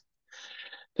this.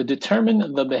 To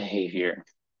determine the behavior,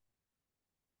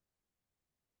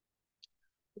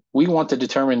 we want to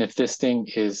determine if this thing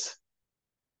is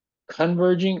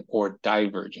converging or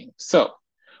diverging. So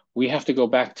we have to go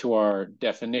back to our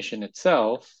definition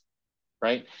itself,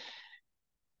 right?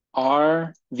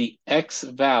 Are the x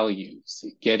values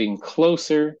getting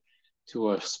closer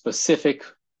to a specific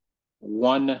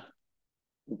one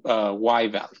y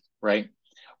value, right?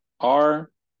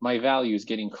 Are my values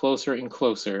getting closer and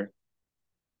closer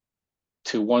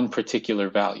to one particular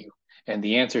value? And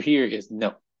the answer here is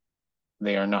no,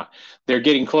 they are not. They're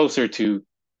getting closer to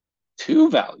two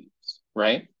values,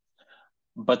 right?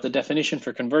 But the definition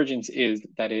for convergence is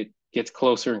that it gets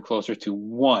closer and closer to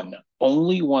one,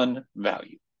 only one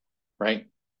value, right?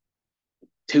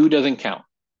 Two doesn't count.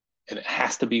 It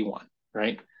has to be one,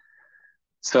 right?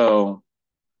 So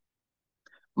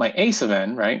my A sub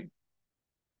n, right?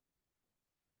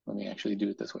 Let me actually do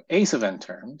it this way. A sub n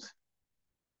terms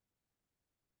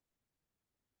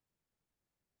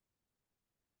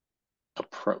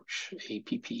approach,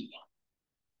 APP.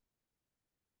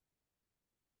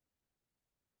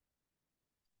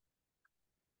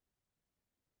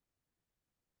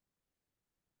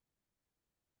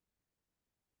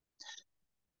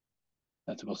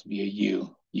 That's supposed to be a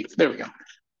U. There we go.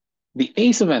 The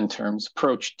A sub n terms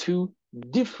approach two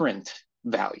different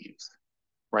values,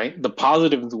 right? The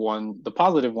positive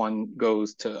one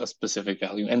goes to a specific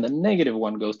value, and the negative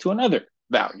one goes to another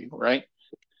value, right?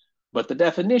 But the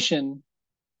definition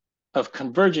of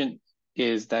convergent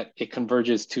is that it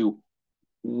converges to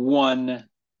one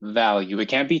value. It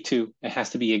can't be two, it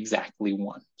has to be exactly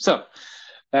one. So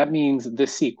that means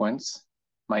this sequence,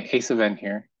 my A sub n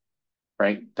here,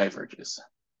 right, diverges.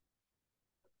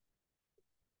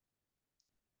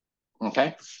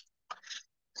 Okay?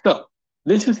 So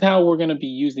this is how we're going to be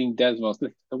using Desmos.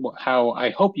 This is how I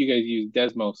hope you guys use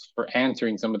Desmos for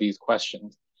answering some of these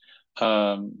questions.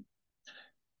 And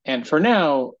for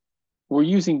now, we're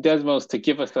using Desmos to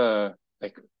give us a,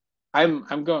 like, I'm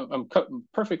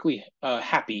perfectly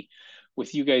happy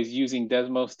with you guys using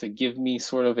Desmos to give me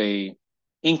sort of a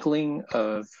inkling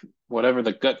of whatever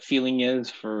the gut feeling is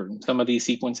for some of these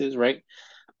sequences, right?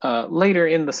 Later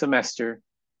in the semester,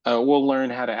 we'll learn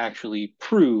how to actually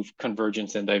prove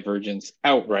convergence and divergence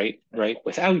outright, right,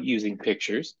 without using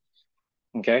pictures,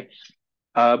 okay?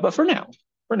 But for now,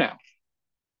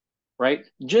 right,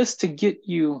 just to get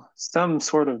you some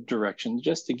sort of direction,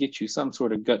 just to get you some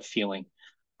sort of gut feeling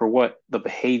for what the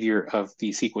behavior of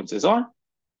these sequences are,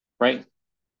 right,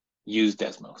 use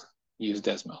Desmos,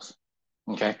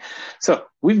 okay? So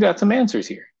we've got some answers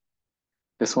here.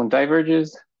 This one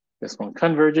diverges, this one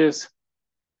converges,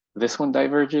 this one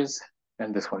diverges,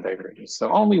 and this one diverges.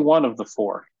 So only one of the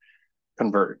four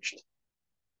converged,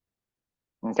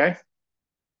 okay?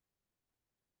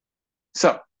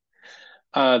 So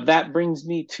that brings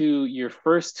me to your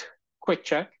first quick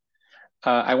check.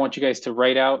 I want you guys to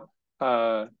write out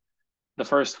the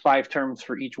first 5 terms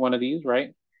for each one of these,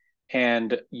 right?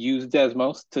 And use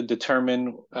Desmos to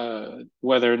determine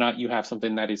whether or not you have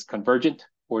something that is convergent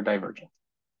or divergent.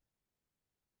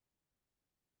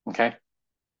 Okay?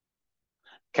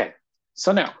 Okay,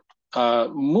 so now,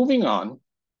 moving on,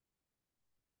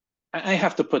 I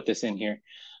have to put this in here.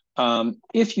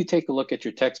 If you take a look at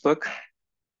your textbook,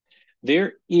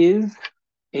 there is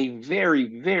a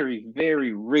very, very,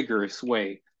 very rigorous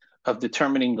way of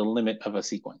determining the limit of a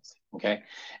sequence, okay?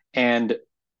 And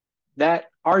that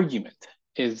argument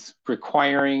is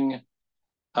requiring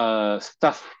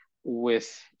stuff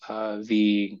with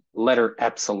the letter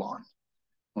epsilon,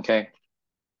 okay?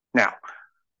 Now,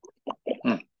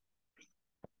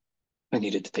 I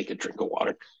needed to take a drink of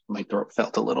water. My throat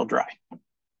felt a little dry.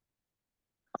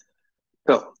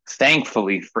 So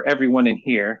thankfully for everyone in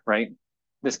here, right,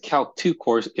 this Calc 2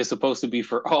 course is supposed to be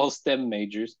for all STEM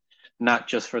majors, not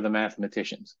just for the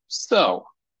mathematicians. So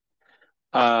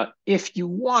if you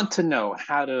want to know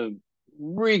how to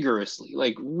rigorously,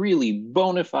 like really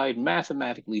bona fide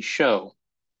mathematically show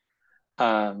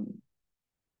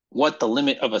what the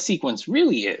limit of a sequence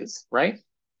really is, right,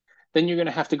 then you're going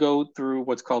to have to go through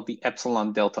what's called the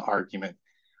epsilon delta argument.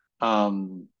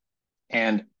 And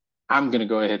I'm going to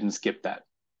go ahead and skip that.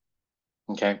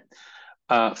 Okay.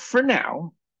 For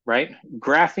now, right,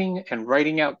 graphing and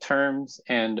writing out terms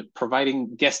and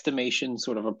providing guesstimations,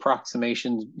 sort of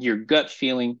approximations, your gut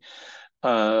feeling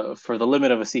for the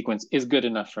limit of a sequence is good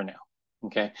enough for now.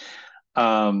 Okay.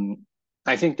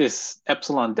 I think this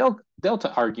epsilon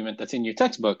delta argument that's in your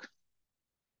textbook,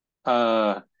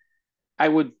 I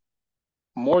would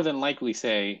more than likely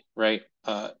say, right,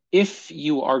 if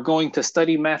you are going to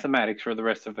study mathematics for the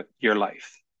rest of your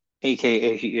life,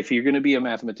 AKA if you're going to be a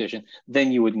mathematician,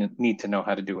 then you would need to know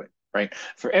how to do it, right?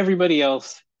 For everybody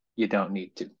else, you don't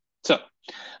need to. So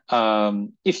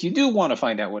if you do want to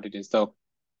find out what it is, though,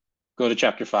 go to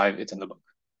chapter 5. It's in the book.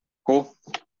 Cool?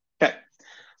 Okay.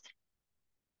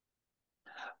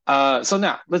 So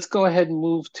now let's go ahead and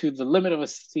move to the limit of a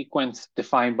sequence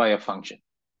defined by a function.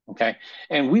 Okay,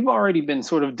 and we've already been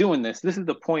sort of doing this. This is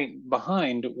the point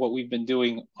behind what we've been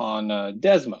doing on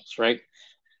Desmos, right?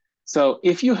 So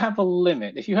if you have a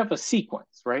limit, if you have a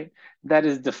sequence, right, that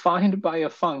is defined by a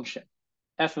function,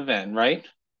 f of n, right,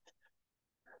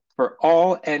 for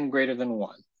all n greater than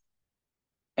 1,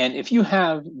 and if you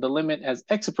have the limit as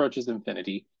x approaches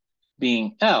infinity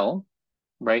being L,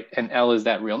 right, and L is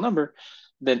that real number,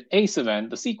 then a sub n,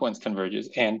 the sequence converges,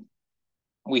 and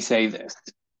we say this,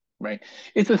 right?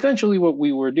 It's essentially what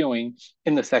we were doing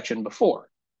in the section before,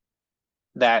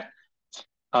 that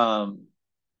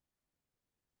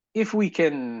if we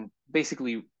can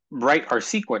basically write our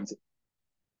sequence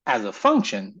as a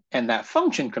function and that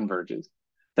function converges,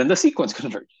 then the sequence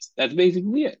converges. That's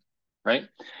basically it, right?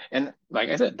 And like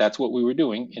I said, that's what we were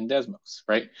doing in Desmos,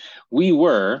 right? We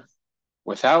were,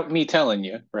 without me telling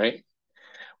you, right,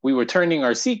 we were turning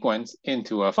our sequence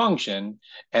into a function,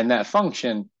 and that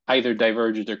function either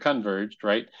diverged or converged,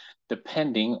 right,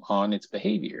 depending on its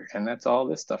behavior. And that's all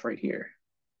this stuff right here.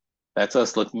 That's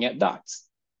us looking at dots,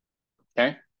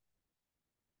 okay?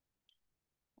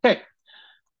 Okay,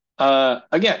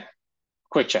 again,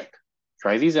 quick check.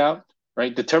 Try these out,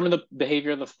 right? Determine the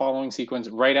behavior of the following sequence,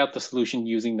 write out the solution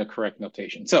using the correct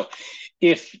notation. So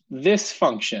if this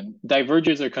function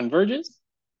diverges or converges,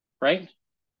 right,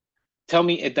 tell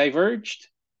me it diverged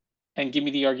and give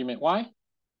me the argument why.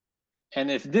 And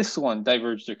if this one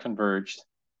diverged or converged,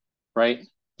 right,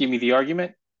 give me the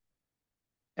argument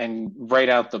and write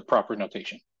out the proper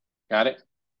notation. Got it?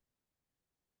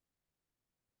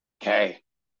 Okay.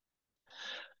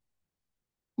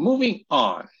 Moving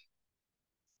on.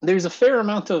 There's a fair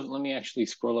amount of, let me actually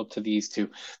scroll up to these two.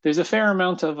 There's a fair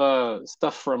amount of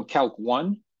stuff from Calc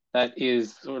 1 that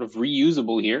is sort of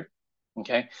reusable here,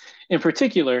 okay? In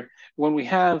particular, when we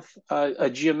have a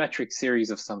geometric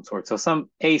series of some sort, so some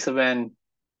a sub n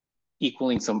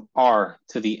equaling some r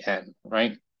to the n,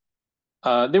 right?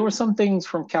 there were some things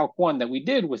from Calc 1 that we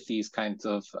did with these kinds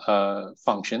of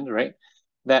functions, right,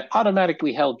 that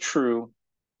automatically held true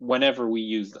whenever we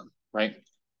use them, right?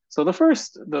 So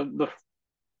the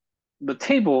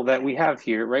table that we have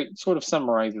here, right, sort of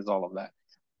summarizes all of that.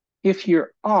 If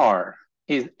your R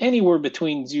is anywhere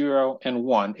between 0 and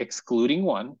 1, excluding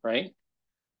 1, right,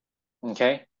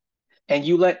 okay, and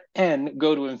you let n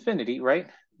go to infinity, right,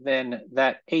 then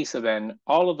that a sub n,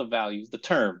 all of the values, the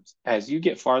terms, as you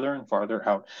get farther and farther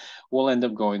out, will end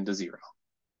up going to 0.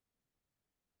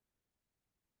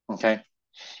 Okay?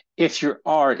 If your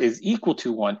R is equal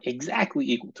to 1, exactly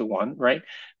equal to 1, right,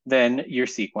 then your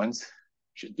sequence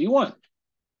should be 1.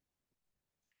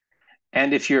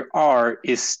 And if your R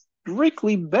is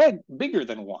strictly bigger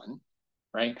than 1,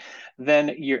 right,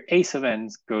 then your a sub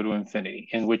n's go to infinity,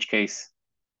 in which case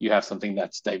you have something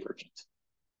that's divergent.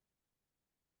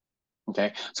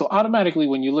 Okay, so automatically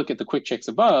when you look at the quick checks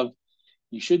above,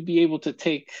 you should be able to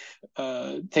take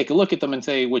a look at them and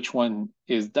say which one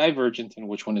is divergent and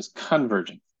which one is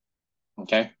convergent.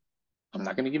 Okay, I'm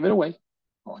not going to give it away.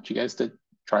 I want you guys to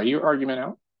try your argument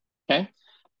out. Okay.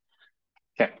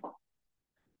 Okay.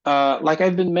 Like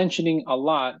I've been mentioning a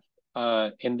lot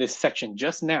in this section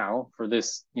just now for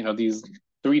this, these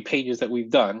 3 pages that we've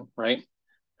done, right?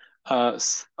 A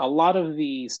lot of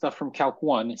the stuff from Calc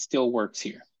 1 still works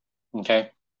here. Okay.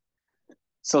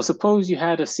 So suppose you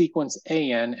had a sequence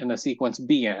AN and a sequence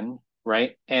BN,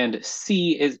 right? And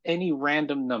C is any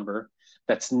random number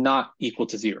that's not equal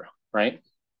to 0, right?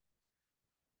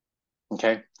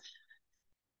 Okay.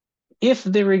 If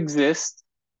there exists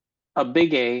a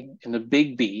big A and a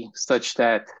big B such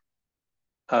that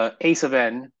A sub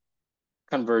n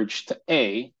converge to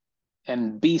A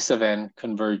and B sub n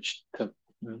converge to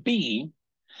B,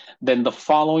 then the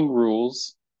following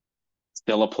rules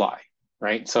still apply,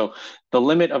 right? So the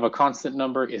limit of a constant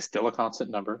number is still a constant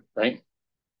number, right?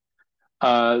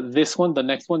 This one, the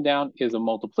next one down, is a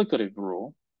multiplicative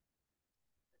rule,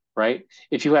 right?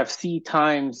 If you have C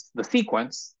times the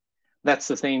sequence, that's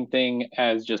the same thing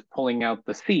as just pulling out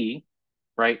the C,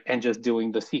 right? And just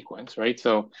doing the sequence, right?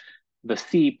 So the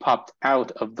C popped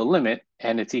out of the limit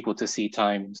and it's equal to C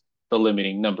times the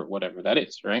limiting number, whatever that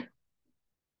is, right?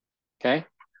 Okay,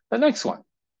 the next one.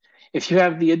 If you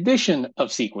have the addition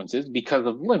of sequences because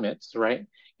of limits, right,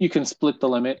 you can split the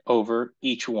limit over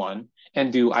each one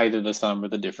and do either the sum or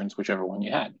the difference, whichever one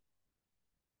you had.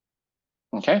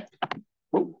 Okay?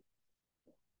 Whoa.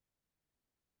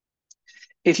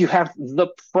 If you have the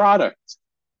product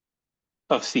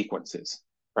of sequences,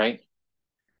 right,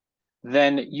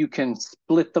 then you can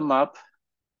split them up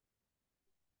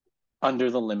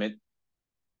under the limit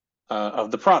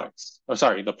of the products. Oh,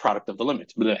 sorry, the product of the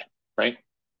limits, right?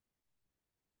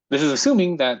 This is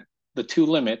assuming that the 2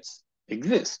 limits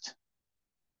exist.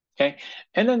 Okay,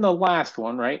 and then the last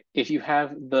one, right? If you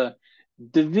have the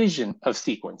division of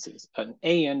sequences, an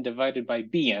AN divided by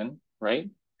BN, right?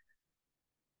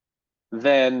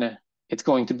 Then it's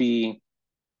going to be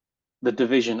the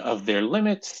division of their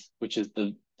limits, which is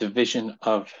the division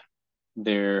of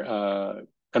their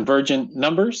convergent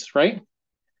numbers, right?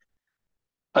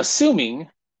 Assuming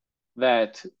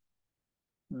that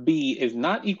B is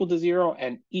not equal to 0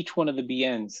 and each one of the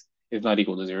BNs is not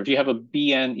equal to 0. If you have a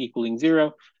BN equaling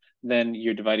 0, then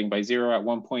you're dividing by 0 at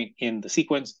one point in the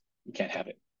sequence. You can't have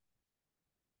it.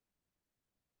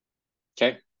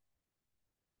 Okay.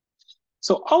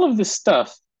 So all of this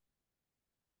stuff,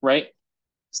 right,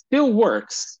 still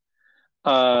works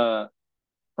from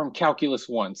Calculus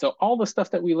 1. So all the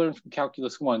stuff that we learned from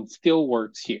Calculus 1 still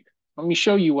works here. Let me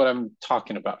show you what I'm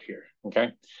talking about here,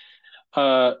 okay?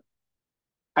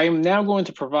 I am now going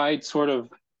to provide sort of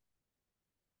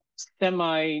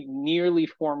semi-nearly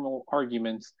formal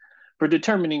arguments for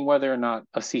determining whether or not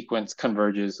a sequence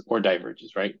converges or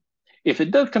diverges, right? If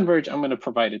it does converge, I'm going to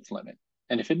provide its limit.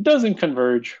 And if it doesn't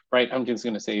converge, right, I'm just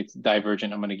going to say it's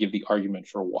divergent. I'm going to give the argument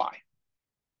for why.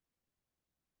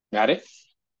 Got it?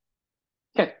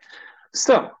 Okay,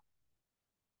 so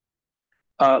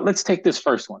let's take this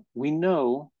first one. We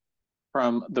know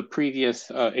from the previous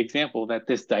example that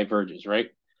this diverges, right?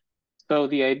 So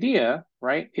the idea,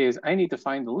 right, is I need to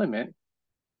find the limit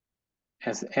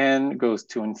as n goes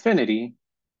to infinity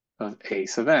of a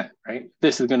sub n, right?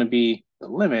 This is going to be the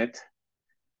limit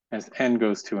as n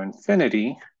goes to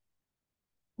infinity.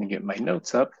 Let me get my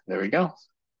notes up. There we go.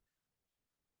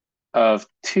 Of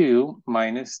 2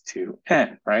 minus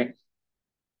 2n, right?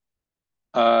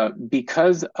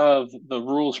 Because of the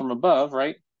rules from above,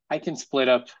 right, I can split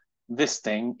up this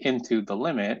thing into the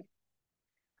limit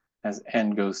as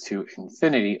n goes to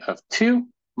infinity of 2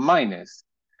 minus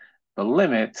the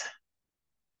limit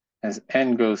as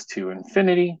n goes to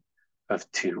infinity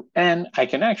of 2n. I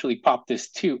can actually pop this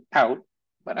 2 out,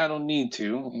 but I don't need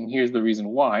to, and here's the reason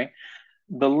why.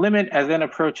 The limit as n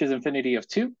approaches infinity of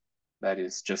 2, that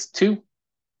is just 2,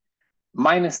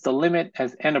 minus the limit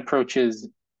as n approaches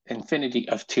infinity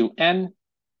of 2n,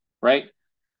 right?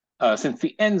 Since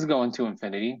the n's going to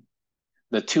infinity,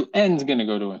 the 2n's going to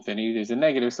go to infinity. There's a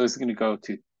negative, so it's going to go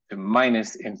to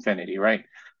minus infinity, right?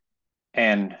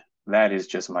 And that is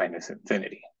just minus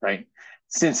infinity, right?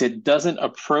 Since it doesn't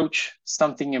approach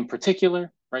something in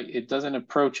particular, right? It doesn't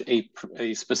approach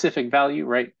a specific value,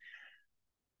 right?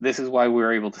 This is why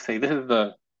we're able to say this is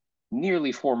the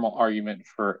nearly formal argument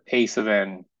for a sub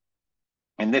n,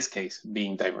 in this case,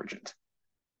 being divergent.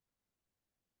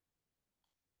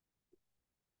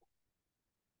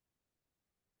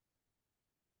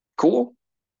 Cool?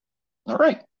 All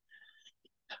right.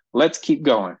 Let's keep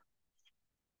going.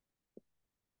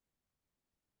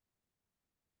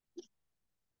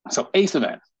 So a sub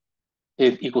n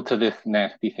is equal to this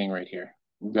nasty thing right here.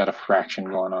 We've got a fraction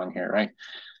going on here, right?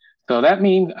 So that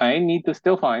means I need to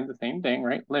still find the same thing,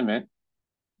 right? Limit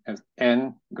as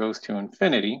n goes to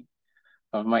infinity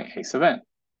of my a sub n.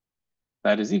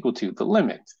 That is equal to the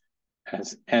limit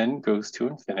as n goes to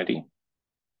infinity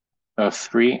of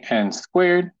 3n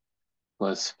squared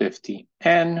plus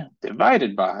 50n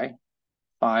divided by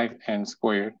 5n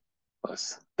squared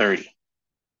plus 30.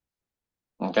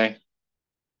 Okay?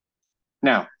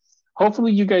 Now,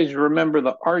 hopefully you guys remember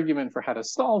the argument for how to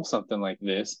solve something like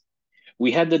this.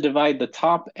 We had to divide the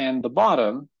top and the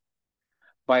bottom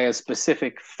by a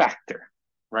specific factor,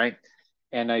 right?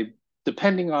 And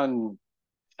depending on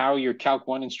how your Calc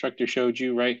 1 instructor showed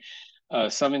you, right?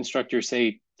 Some instructors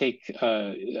say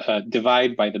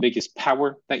divide by the biggest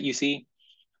power that you see.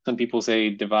 Some people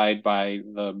say divide by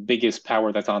the biggest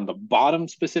power that's on the bottom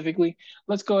specifically.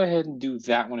 Let's go ahead and do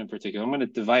that one in particular. I'm going to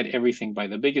divide everything by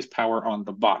the biggest power on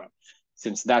the bottom,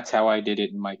 since that's how I did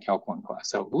it in my Calc 1 class.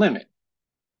 So limit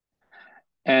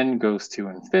n goes to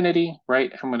infinity,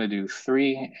 right? I'm going to do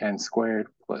 3n squared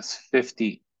plus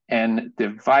 50n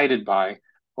divided by,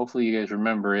 hopefully you guys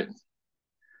remember it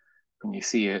when you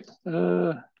see it,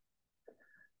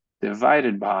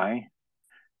 divided by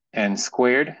n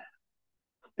squared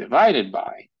divided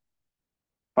by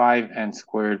 5n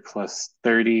squared plus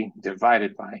 30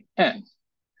 divided by n.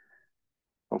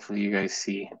 Hopefully you guys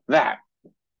see that.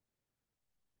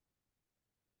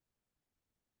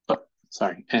 Oh,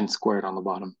 sorry, n squared on the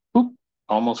bottom. Oop,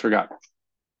 almost forgot.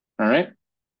 All right.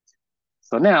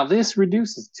 So now this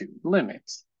reduces to limit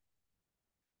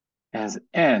as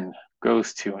n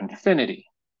goes to infinity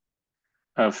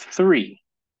of 3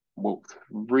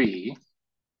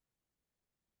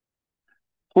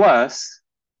 plus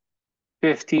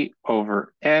 50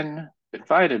 over n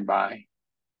divided by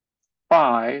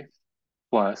 5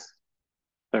 plus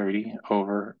 30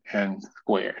 over n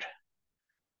squared.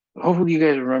 Hopefully you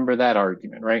guys remember that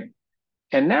argument, right?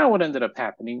 And now what ended up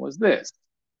happening was this.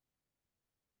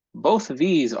 Both of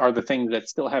these are the things that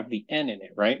still have the n in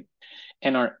it, right?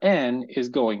 And our n is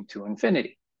going to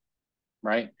infinity,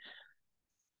 right?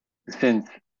 Since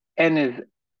n is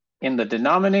in the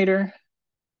denominator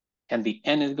and the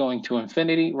n is going to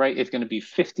infinity, right? It's going to be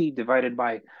 50 divided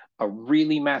by a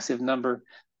really massive number.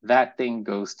 That thing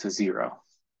goes to 0,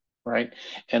 right?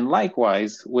 And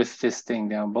likewise, with this thing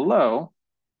down below,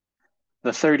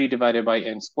 the 30 divided by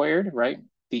n squared, right?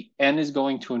 The n is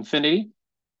going to infinity,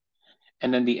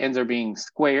 and then the n's are being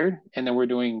squared, and then we're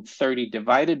doing 30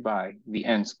 divided by the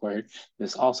n squared.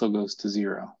 This also goes to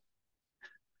 0.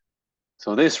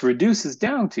 So this reduces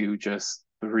down to just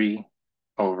 3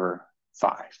 over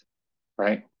 5,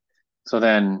 right? So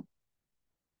then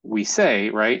we say,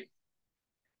 right,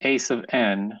 a sub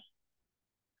n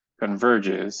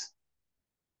converges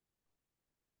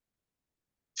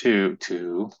to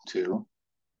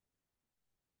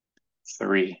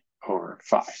 3 over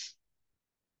 5.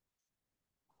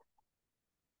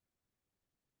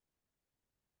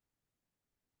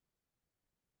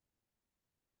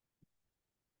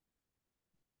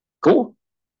 Cool.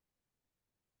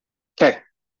 Okay.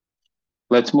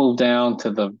 Let's move down to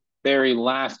the very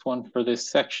last one for this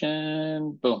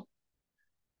section. Boom.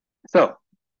 So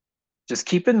just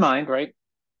keep in mind, right?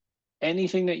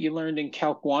 Anything that you learned in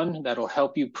Calc 1 that'll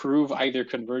help you prove either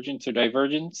convergence or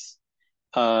divergence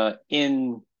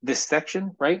in this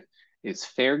section, right, is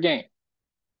fair game.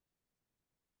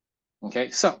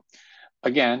 Okay, so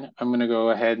again, I'm going to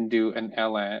go ahead and do an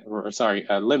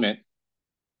a limit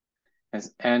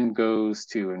as n goes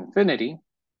to infinity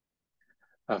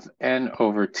of n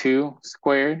over 2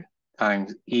 squared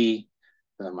times e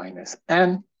to the minus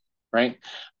n, right?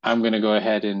 I'm going to go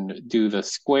ahead and do the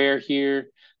square here.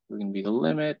 We're going to be the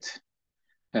limit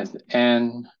as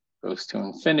n goes to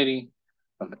infinity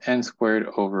of n squared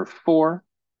over 4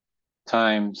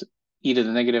 times e to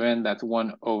the negative n, that's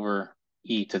 1 over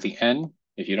e to the n.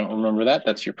 If you don't remember that,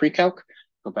 that's your pre-calc.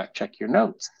 Go back, check your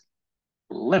notes.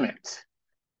 Limit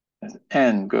as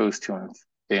n goes to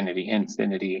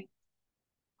infinity,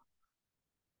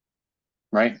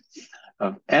 right,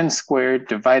 of n squared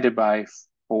divided by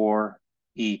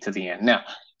 4e to the n. Now,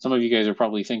 some of you guys are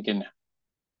probably thinking,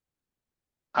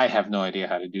 I have no idea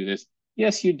how to do this.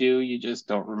 Yes, you do. You just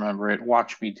don't remember it.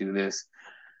 Watch me do this,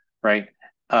 right?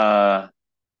 Actually,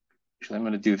 I'm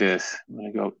going to do this. I'm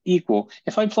going to go equal.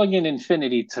 If I plug in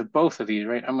infinity to both of these,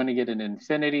 right, I'm going to get an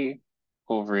infinity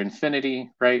over infinity,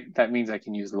 right? That means I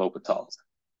can use L'Hopital's.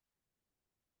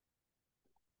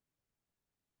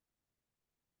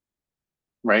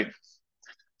 Right?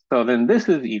 So then this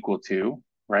is equal to,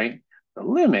 right, the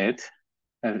limit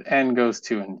as n goes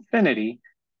to infinity,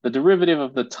 the derivative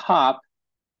of the top,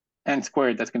 n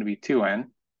squared, that's going to be 2n.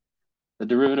 The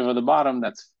derivative of the bottom,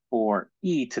 that's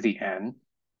 4e to the n,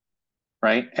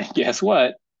 right? And guess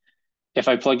what? If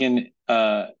I plug in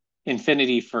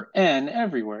infinity for n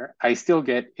everywhere, I still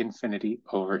get infinity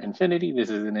over infinity. This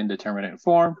is an indeterminate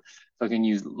form, so I can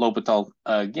use L'Hopital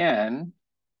again.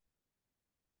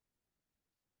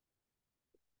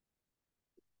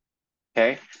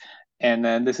 Okay, and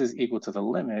then this is equal to the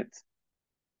limit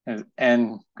as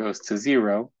n goes to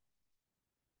 0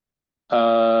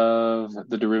 of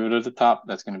the derivative of the top,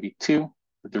 that's going to be 2.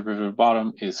 The derivative of the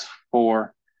bottom is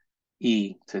 4e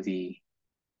to the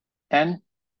n.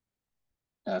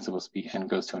 That's supposed to be n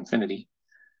goes to infinity,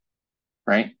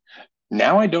 right?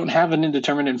 Now I don't have an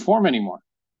indeterminate form anymore,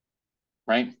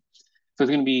 right? So it's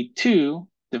going to be 2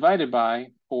 divided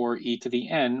by 4e to the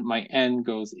n. My n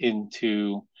goes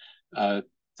into to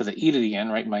the e to the n,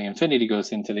 right? My infinity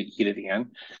goes into the e to the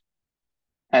n.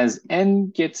 As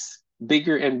n gets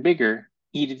bigger and bigger,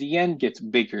 e to the n gets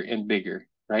bigger and bigger,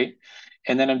 right?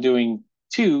 And then I'm doing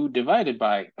 2 divided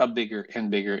by a bigger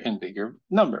and bigger and bigger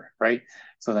number, right?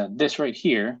 So that this right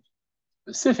here,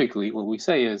 specifically, what we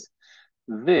say is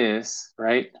this,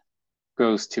 right,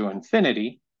 goes to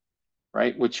infinity,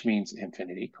 right? Which means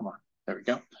infinity. Come on, there we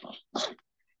go.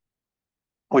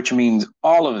 Which means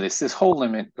all of this whole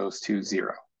limit goes to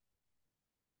 0.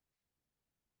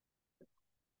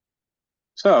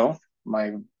 So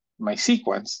my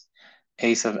sequence,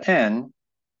 a sub n,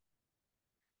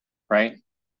 right,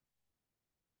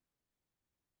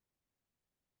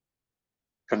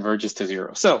 converges to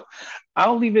 0. So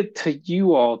I'll leave it to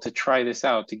you all to try this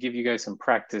out, to give you guys some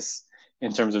practice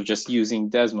in terms of just using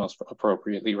Desmos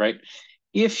appropriately, right?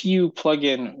 If you plug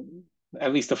in,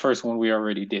 at least the first one, we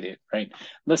already did it, right?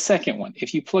 The second one,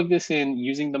 if you plug this in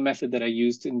using the method that I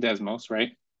used in Desmos,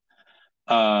 right?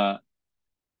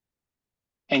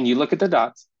 And you look at the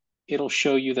dots, it'll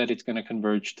show you that it's going to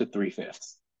converge to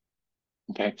 3/5.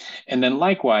 Okay. And then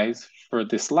likewise, for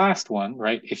this last one,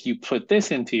 right, if you put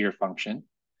this into your function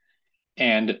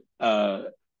and,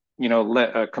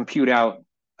 let compute out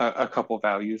a couple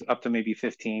values up to maybe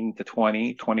 15 to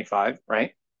 20, 25,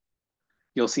 right?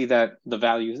 You'll see that the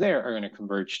values there are going to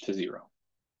converge to 0.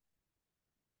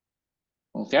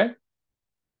 Okay.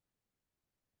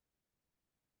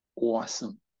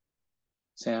 Awesome.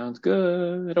 Sounds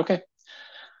good. Okay.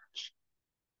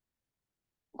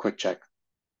 Quick check.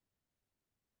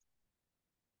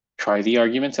 Try the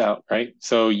arguments out, right?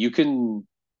 So you can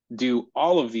do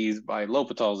all of these by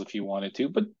L'Hopital's if you wanted to,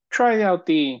 but try out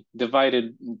the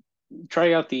dividing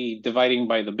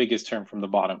by the biggest term from the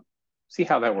bottom. See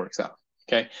how that works out,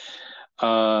 okay?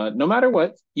 No matter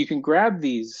what, you can grab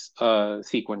these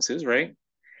sequences, right?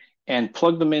 And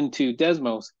plug them into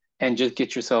Desmos and just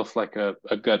get yourself like a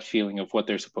gut feeling of what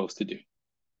they're supposed to do,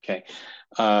 okay?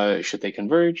 Should they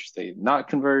converge? Should they not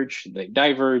converge? Should they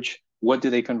diverge? What do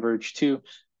they converge to?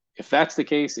 If that's the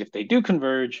case, if they do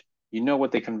converge, you know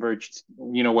what they converge,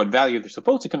 you know what value they're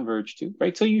supposed to converge to,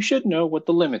 right? So you should know what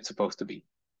the limit's supposed to be,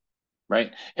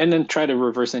 right? And then try to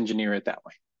reverse engineer it that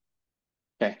way.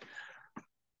 Okay.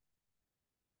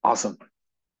 Awesome.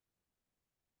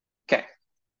 Okay.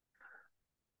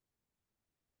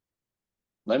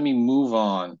 Let me move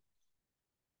on.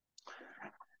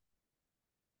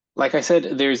 Like I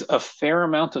said, there's a fair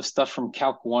amount of stuff from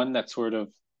Calc 1 that sort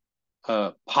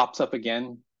of pops up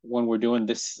again when we're doing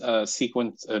this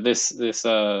sequence, this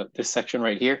section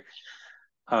right here.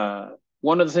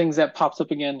 One of the things that pops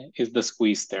up again is the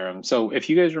squeeze theorem. So if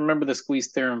you guys remember the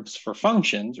squeeze theorems for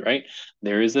functions, right,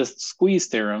 there is this squeeze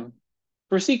theorem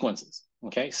for sequences.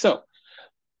 Okay, so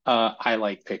I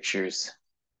like pictures,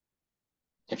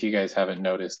 if you guys haven't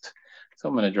noticed. So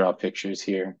I'm going to draw pictures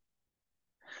here.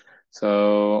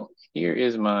 So here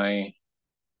is my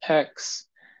x.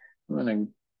 I'm going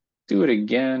to do it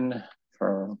again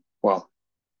for, well,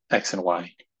 x and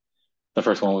y. The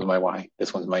first one was my y.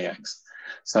 This one's my x.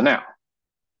 So now,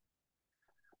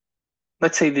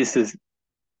 let's say this is,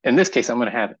 in this case, I'm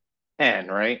going to have n,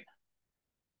 right?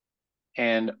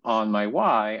 And on my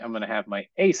y, I'm going to have my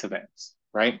a sub n's,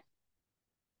 right?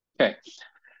 Okay.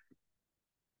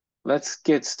 Let's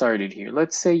get started here.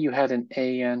 Let's say you had an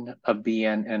AN, a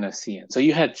BN, and a CN. So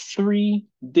you had 3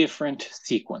 different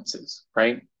sequences,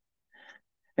 right?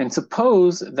 And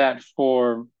suppose that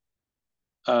for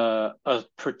a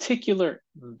particular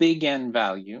big N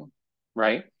value,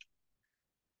 right?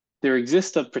 There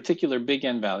exists a particular big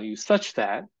N value such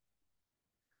that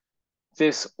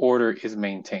this order is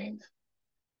maintained,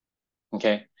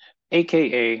 okay?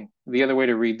 AKA, the other way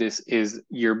to read this is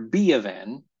your B of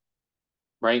N,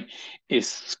 right, is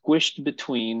squished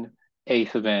between A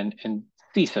sub N and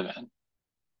C sub N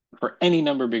for any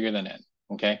number bigger than N,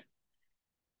 okay?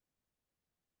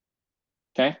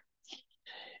 Okay?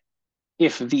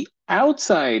 If the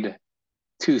outside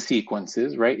 2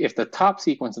 sequences, right, if the top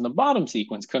sequence and the bottom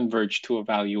sequence converge to a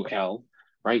value L,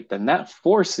 right, then that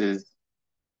forces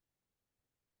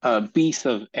B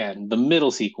sub N, the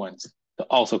middle sequence, to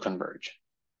also converge,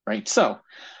 right? So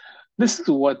this is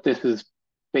what this is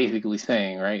basically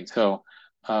saying, right? So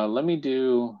let me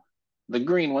do the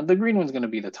green one. The green one's going to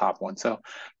be the top one. So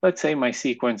let's say my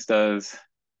sequence does,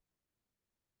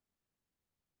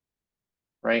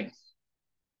 right?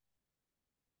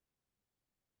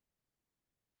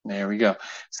 There we go.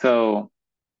 So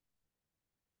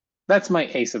that's my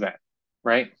A sub N,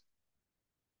 right?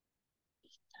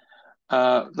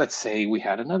 Let's say we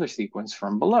had another sequence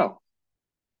from below.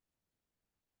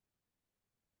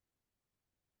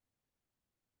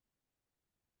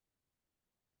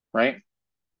 Right?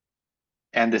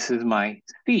 And this is my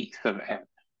C sub N,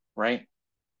 right?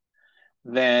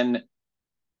 Then,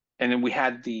 and then we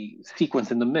had the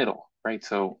sequence in the middle, right?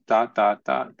 So dot, dot,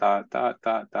 dot, dot, dot,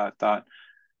 dot, dot, dot.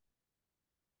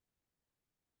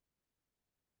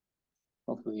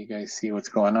 Hopefully you guys see what's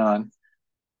going on.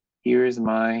 Here's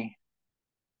my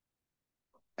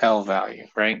L value,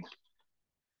 right?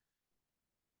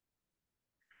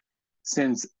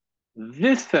 Since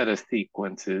this set of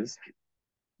sequences,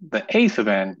 the A sub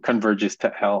N converges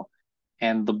to L,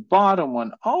 and the bottom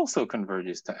one also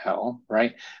converges to L,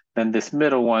 right? Then this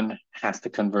middle one has to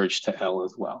converge to L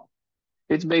as well.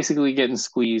 It's basically getting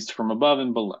squeezed from above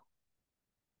and below,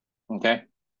 okay?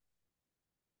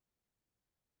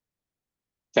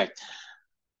 Okay.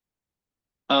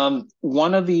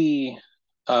 One of the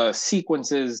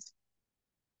sequences,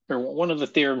 or one of the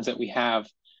theorems that we have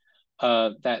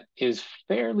that is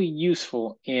fairly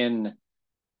useful in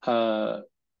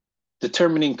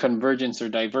determining convergence or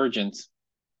divergence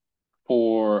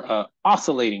for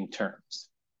oscillating terms.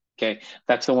 Okay,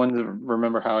 that's the ones,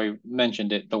 remember how I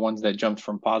mentioned it, the ones that jumped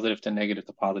from positive to negative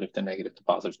to positive to negative to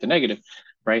positive to negative,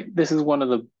 right? This is one of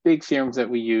the big theorems that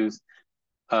we use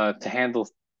to handle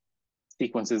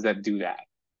sequences that do that,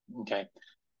 okay?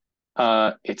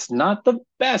 It's not the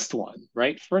best one,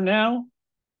 right? For now,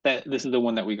 this is the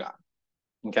one that we got,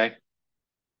 okay?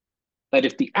 That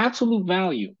if the absolute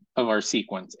value of our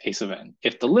sequence, A sub N,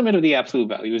 if the limit of the absolute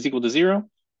value is equal to 0,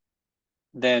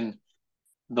 then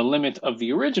the limit of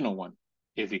the original one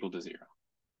is equal to 0.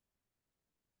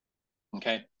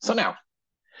 Okay, so now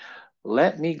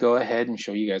let me go ahead and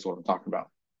show you guys what I'm talking about.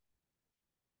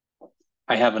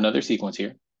 I have another sequence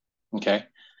here, okay?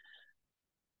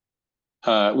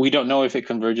 We don't know if it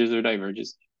converges or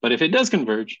diverges, but if it does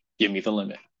converge, give me the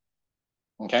limit,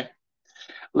 okay?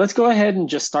 Let's go ahead and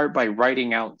just start by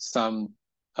writing out some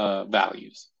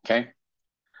values, okay?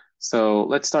 So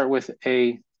let's start with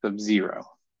A sub 0,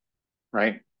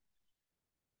 right?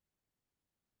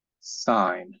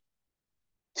 Sine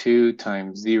 2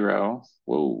 times 0,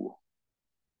 whoa,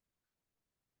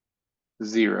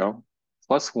 0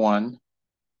 plus 1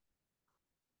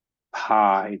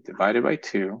 pi divided by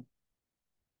 2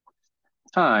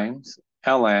 times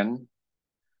ln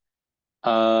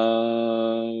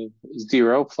of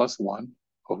 0 plus 1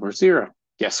 over 0.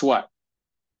 Guess what?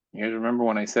 You guys remember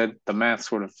when I said the math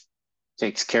sort of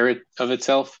takes care of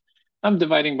itself? I'm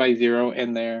dividing by 0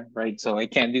 in there, right? So I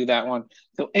can't do that one.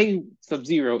 So A sub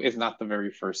 0 is not the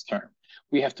very first term.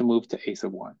 We have to move to A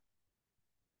sub 1.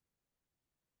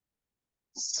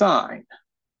 Sine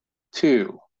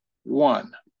 2,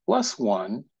 1 plus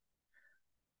 1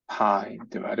 pi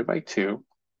divided by 2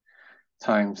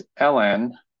 times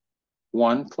ln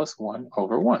 1 plus 1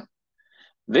 over 1.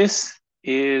 This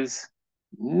is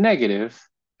negative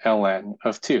ln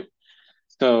of 2.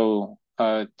 So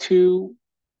 2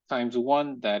 times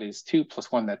 1, that is 2,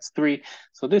 plus 1, that's 3.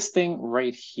 So this thing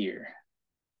right here,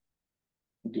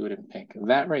 do it in pink,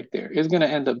 that right there is going to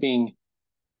end up being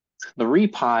 3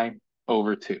 pi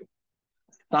over 2.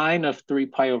 Sine of 3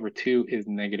 pi over 2 is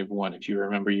 -1, if you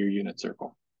remember your unit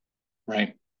circle,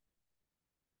 right?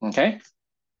 Okay.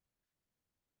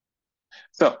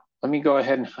 So let me go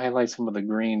ahead and highlight some of the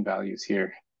green values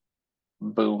here.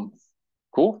 Boom.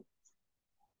 Cool.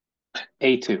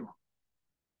 A2.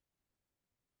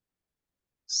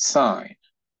 Sine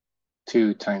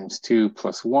 2 times 2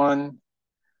 plus 1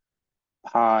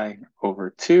 pi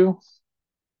over 2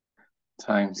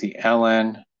 times the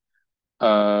ln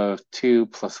of 2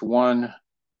 plus 1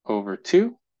 over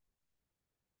 2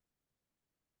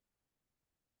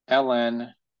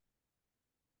 ln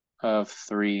of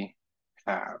 3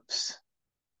 halves.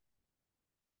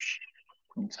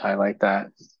 Let's highlight that.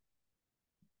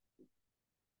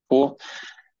 Cool.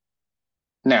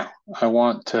 Now, I'm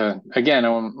going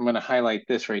to highlight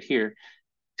this right here.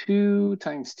 2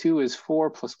 times 2 is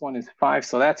 4, plus 1 is 5.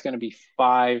 So that's going to be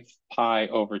 5 pi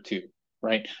over 2,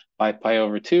 right? 5 pi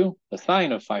over 2, the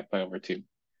sine of 5 pi over 2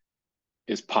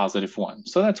 is +1.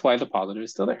 So that's why the positive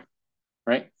is still there,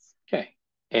 right? Okay,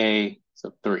 A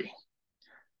sub 3.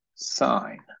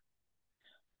 Sine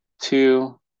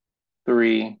 2,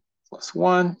 3 plus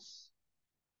 1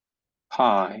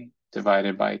 pi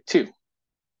divided by 2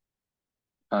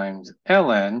 times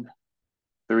ln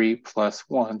 3 plus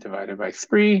 1 divided by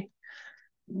 3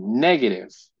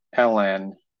 negative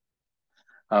ln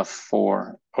of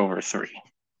 4 over 3.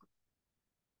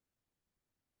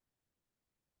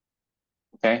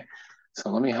 Okay, so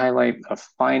let me highlight a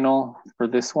final for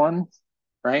this one,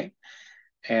 right?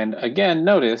 And again,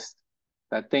 notice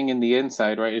that thing in the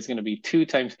inside, right, is going to be 2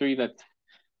 times 3, that's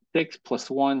 6 plus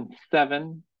 1,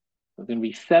 7. So it's going to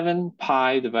be 7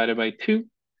 pi divided by 2.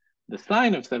 The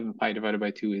sine of 7 pi divided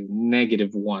by 2 is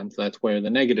 -1, so that's where the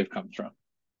negative comes from.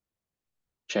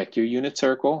 Check your unit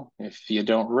circle if you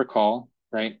don't recall,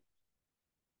 right?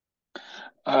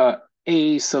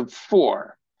 A sub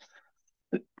 4.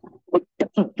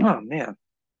 Oh, man. Let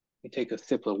me take a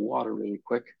sip of water really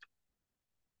quick.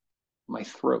 My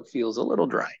throat feels a little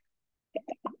dry.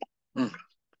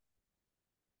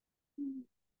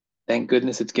 Thank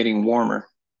goodness it's getting warmer.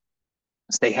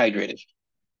 Stay hydrated.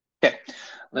 Okay,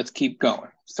 let's keep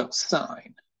going. So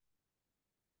sine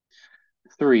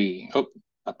 3, oh,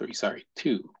 not 3, sorry,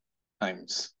 2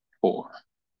 times 4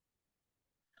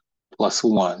 plus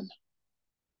 1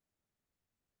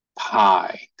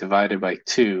 pi divided by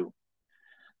 2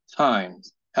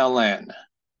 times ln.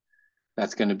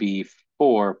 That's going to be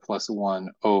 4 plus 1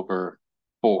 over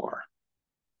 4.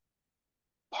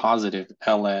 Positive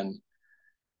ln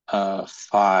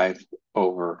 5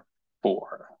 over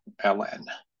 4 ln.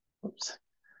 Oops.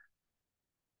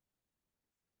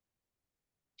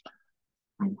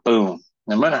 Boom.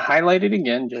 I'm going to highlight it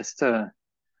again just to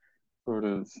sort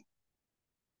of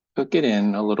hook it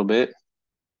in a little bit,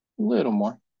 a little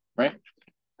more, right?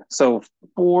 So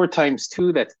 4 times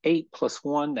 2, that's 8, plus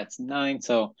 1, that's 9.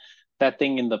 So that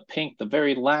thing in the pink, the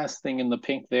very last thing in the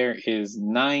pink there is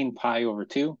 9 pi over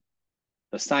 2.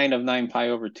 The sine of 9 pi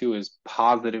over 2 is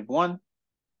 +1.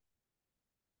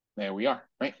 There we are,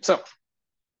 right? So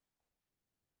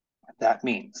that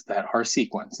means that our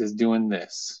sequence is doing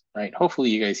this, right? Hopefully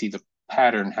you guys see the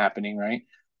pattern happening, right?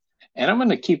 And I'm going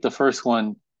to keep the first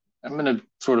one, I'm going to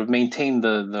sort of maintain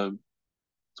the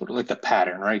sort of like the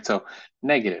pattern, right? So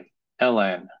negative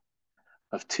ln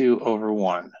of 2 over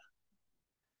 1,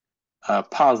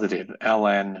 positive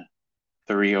ln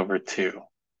 3 over 2,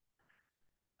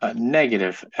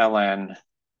 negative ln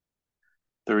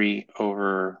 3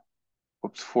 over,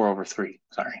 4 over 3,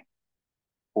 sorry,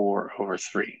 4 over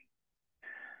 3.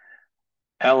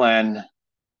 ln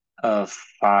of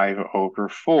 5 over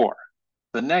 4.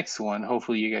 The next one,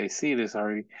 hopefully you guys see this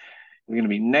already, is going to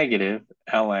be negative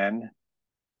ln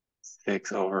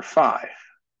 6 over 5.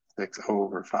 6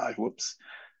 over 5, whoops,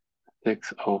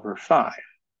 6 over 5.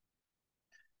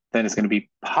 Then it's going to be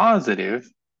positive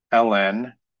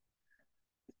ln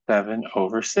 7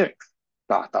 over 6.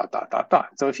 Dot, dot, dot, dot,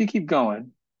 dot. So if you keep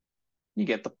going, you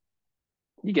get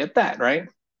that, right?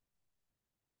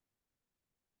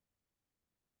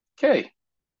 Okay.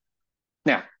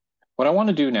 Now, what I want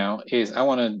to do now is I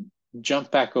want to jump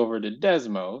back over to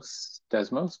Desmos,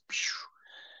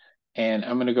 and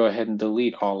I'm going to go ahead and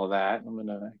delete all of that. I'm going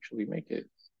to actually make it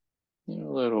a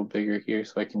little bigger here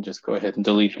so I can just go ahead and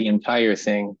delete the entire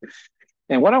thing.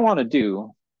 And what I want to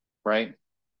do, right,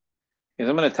 is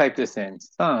I'm going to type this in,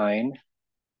 sine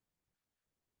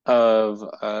of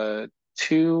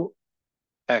 2x.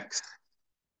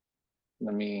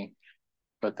 Let me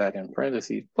put that in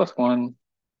parentheses, plus 1,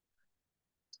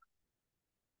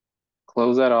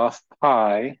 close that off,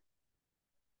 pi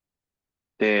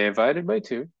divided by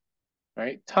 2,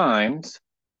 right, times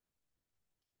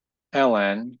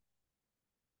ln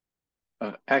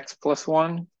of x plus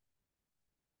 1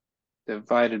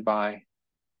 divided by,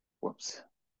 whoops,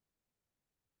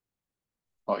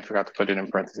 oh, I forgot to put it in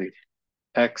parentheses,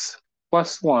 x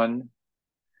plus 1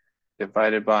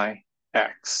 divided by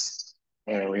x.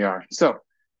 There we are. So,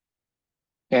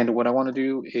 and what I want to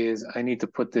do is I need to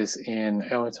put this in,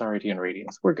 oh, it's already in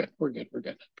radians. We're good, we're good, we're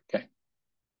good. Okay.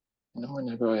 And I'm going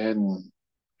to go ahead and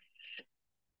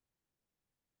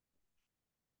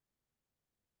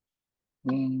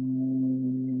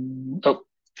oh,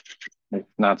 it's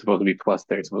not supposed to be plus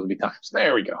there, it's supposed to be times.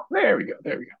 There we go, there we go,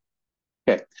 there we go.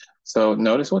 Okay, so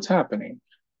notice what's happening,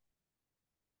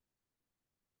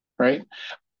 right?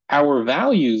 Our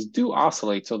values do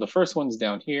oscillate. So the first one's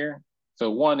down here.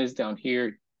 So 1 is down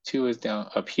here, 2 is down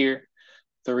up here,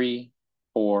 3,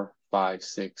 4, 5,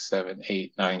 6, 7,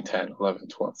 8, 9, 10, 11,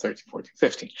 12, 13, 14,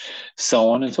 15, so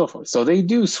on and so forth. So they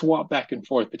do swap back and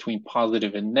forth between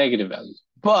positive and negative values.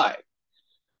 But,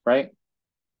 right,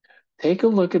 take a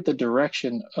look at the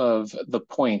direction of the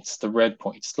points, the red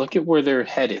points. Look at where they're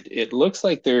headed. It looks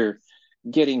like they're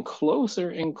getting closer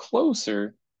and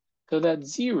closer to that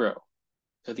 0,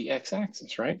 to the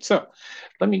x-axis, right? So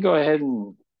let me go ahead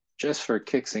and, just for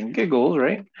kicks and giggles,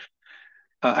 right?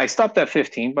 I stopped at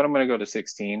 15, but I'm going to go to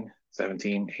 16,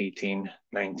 17, 18,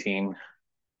 19,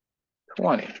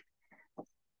 20,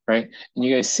 right? And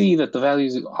you guys see that the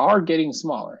values are getting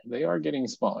smaller. They are getting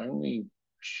smaller.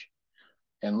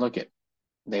 And look at,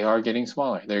 they are getting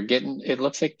smaller. They're getting, it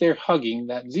looks like they're hugging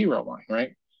that 0 line,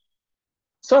 right?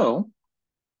 So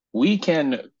we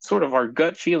can, sort of our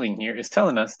gut feeling here is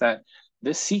telling us that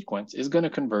this sequence is going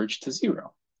to converge to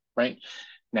 0, right?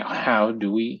 Now, how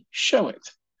do we show it?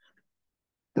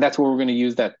 And that's where we're going to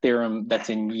use that theorem that's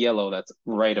in yellow that's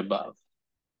right above,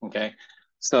 okay?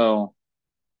 So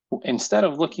instead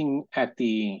of looking at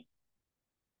the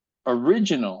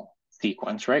original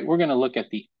sequence, right, we're going to look at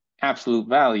the absolute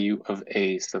value of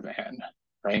a sub n,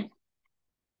 right?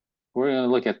 We're going to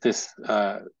look at this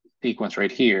sequence right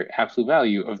here, absolute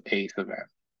value of a sub n,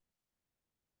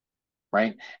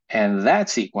 right? And that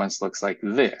sequence looks like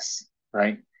this,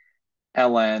 right?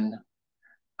 ln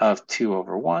of 2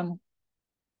 over 1,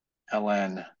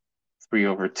 ln 3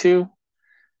 over 2,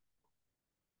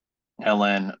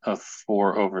 ln of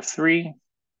 4 over 3,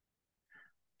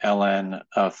 ln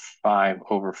of 5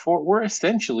 over 4. We're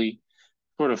essentially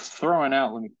sort of throwing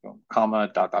out, let me go,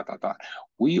 comma, dot, dot, dot, dot.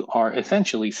 We are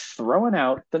essentially throwing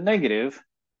out the negative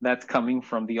that's coming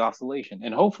from the oscillation.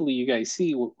 And hopefully you guys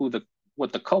see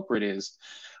what the culprit is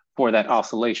for that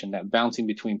oscillation, that bouncing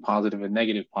between positive and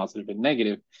negative, positive and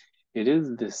negative. It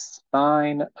is this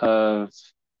sine of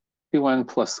 2n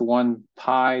plus 1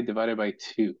 pi divided by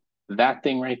 2. That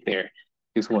thing right there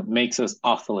is what makes us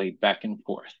oscillate back and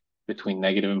forth between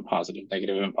negative and positive,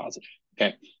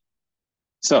 okay?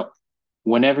 So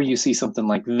whenever you see something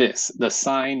like this, the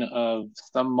sine of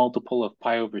some multiple of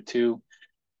pi over 2,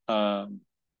 or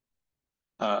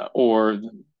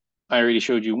I already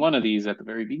showed you one of these at the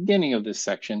very beginning of this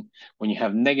section, when you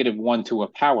have -1 to a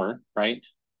power, right?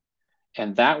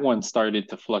 And that one started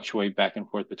to fluctuate back and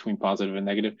forth between positive and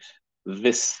negative.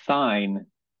 This sine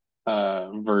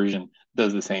version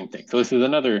does the same thing. So this is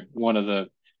another one of the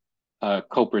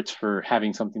culprits for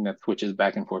having something that switches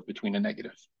back and forth between a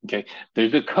negative, okay?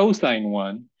 There's a cosine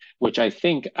one, which I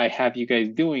think I have you guys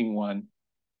doing one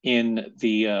in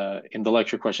the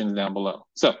lecture questions down below.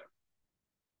 So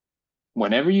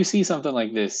whenever you see something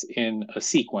like this in a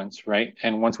sequence, right?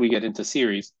 And once we get into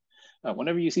series,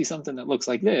 whenever you see something that looks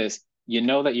like this, you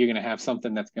know that you're going to have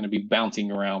something that's going to be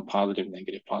bouncing around positive,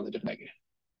 negative,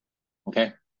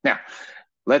 okay? Now,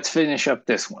 let's finish up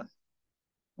this one,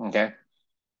 okay?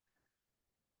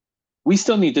 We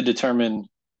still need to determine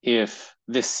if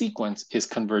this sequence is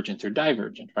convergent or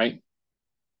divergent, right?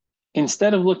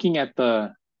 Instead of looking at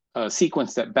the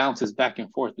sequence that bounces back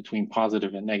and forth between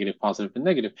positive and negative,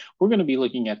 we're going to be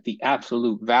looking at the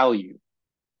absolute value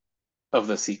of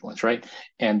the sequence, right?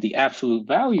 And the absolute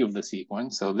value of the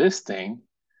sequence, so this thing,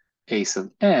 a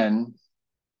sub n,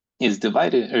 is defined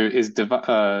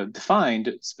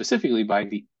specifically by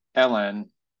the ln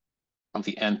of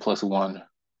the n plus 1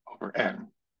 over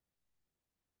n.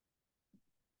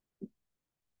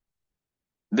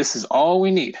 This is all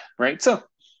we need, right? So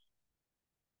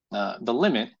the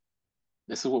limit,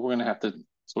 this is what we're going to have to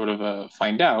sort of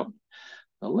find out.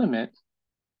 The limit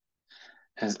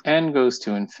as n goes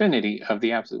to infinity of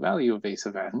the absolute value of a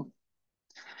sub n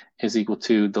is equal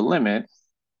to the limit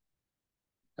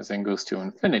as n goes to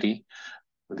infinity,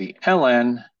 the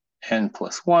ln n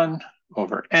plus 1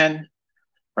 over n,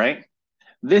 right?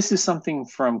 This is something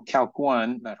from Calc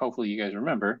 1 that hopefully you guys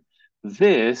remember.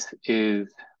 This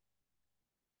is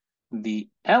the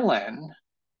ln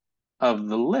of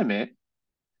the limit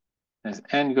as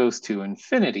n goes to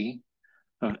infinity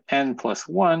of n plus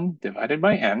 1 divided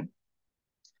by n.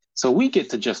 So we get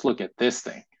to just look at this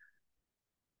thing,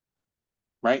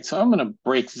 right? So I'm going to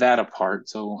break that apart.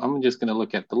 So I'm just going to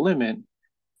look at the limit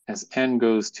as n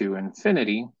goes to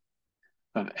infinity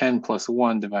of n plus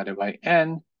 1 divided by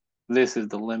n. This is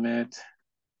the limit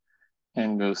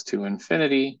n goes to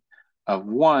infinity of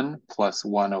 1 plus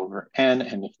 1 over n.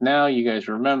 And if now you guys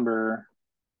remember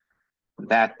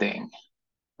that thing,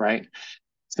 right?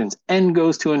 Since n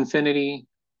goes to infinity,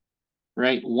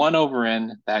 right, 1 over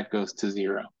n, that goes to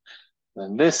 0.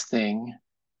 Then this thing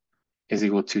is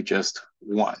equal to just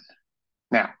 1.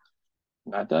 Now,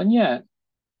 not done yet,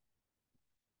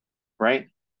 right?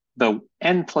 The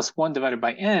n plus 1 divided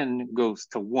by n goes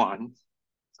to 1.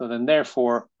 So then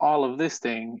therefore, all of this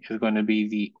thing is going to be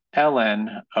the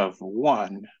ln of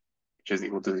 1, which is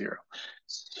equal to 0.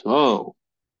 So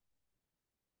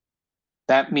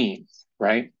that means,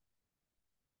 right?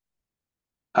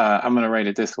 I'm going to write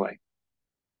it this way.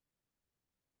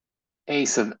 A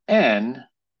sub n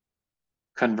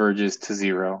converges to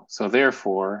 0. So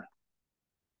therefore,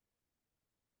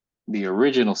 the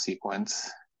original sequence,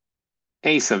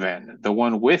 A sub n, the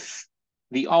one with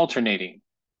the alternating,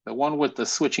 the one with the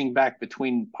switching back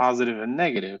between positive and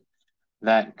negative,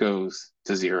 that goes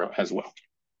to 0 as well.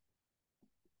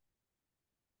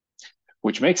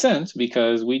 Which makes sense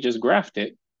because we just graphed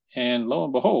it, and lo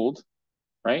and behold,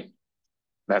 right?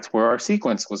 That's where our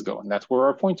sequence was going. That's where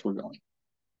our points were going.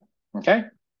 Okay?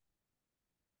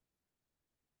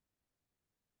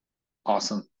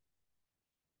 Awesome.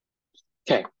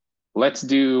 Okay, let's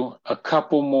do a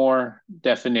couple more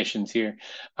definitions here.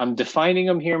 I'm defining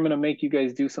them here. I'm going to make you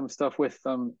guys do some stuff with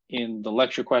them in the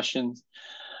lecture questions.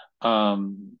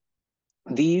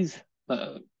 These,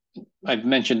 I've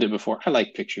mentioned it before. I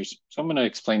like pictures, so I'm going to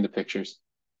explain the pictures.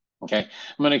 Okay,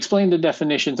 I'm going to explain the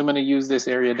definitions. I'm going to use this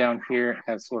area down here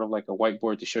as sort of like a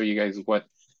whiteboard to show you guys what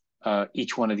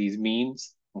each one of these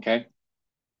means. Okay,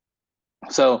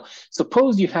 so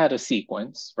suppose you had a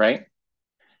sequence, right?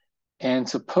 And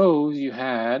suppose you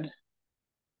had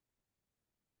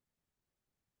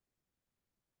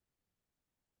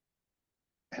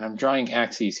and I'm drawing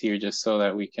axes here just so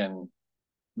that we can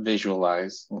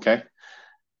visualize, okay?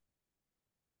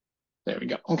 There we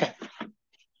go, okay.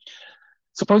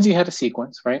 Suppose you had a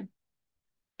sequence, right?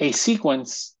 A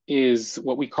sequence is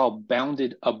what we call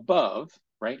bounded above,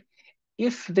 right?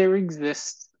 If there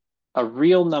exists a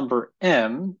real number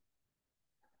m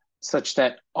such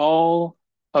that all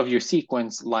of your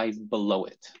sequence lies below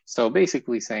it. So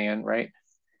basically saying, right,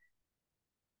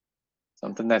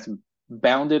 something that's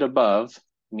bounded above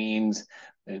means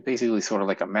it's basically sort of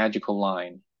like a magical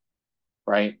line,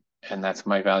 right? And that's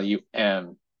my value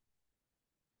m,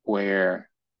 where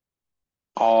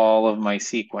all of my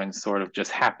sequence sort of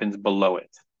just happens below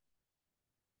it.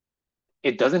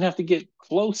 It doesn't have to get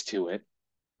close to it,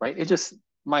 right? It just,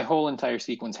 my whole entire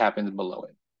sequence happens below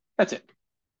it. That's it.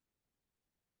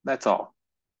 That's all,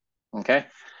 okay?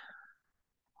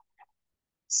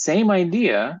 Same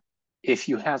idea if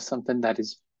you have something that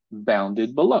is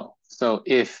bounded below. So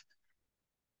if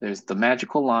there's the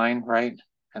magical line, right?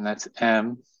 And that's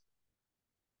m,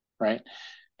 right?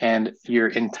 And your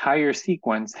entire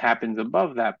sequence happens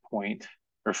above that point,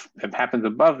 or happens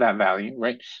above that value,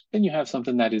 right? Then you have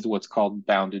something that is what's called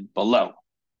bounded below,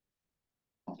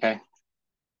 okay?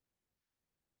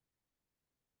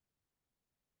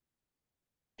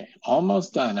 Okay,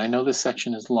 almost done. I know this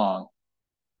section is long.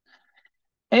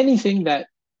 Anything that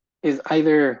is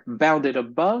either bounded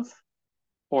above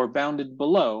or bounded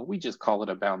below, we just call it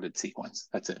a bounded sequence.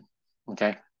 That's it,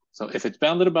 okay? So if it's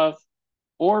bounded above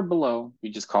or below, we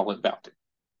just call it bounded,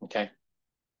 okay?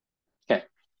 Okay,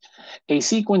 a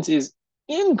sequence is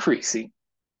increasing,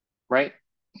 right?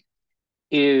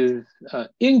 Is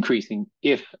increasing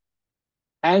if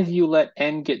as you let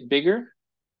n get bigger,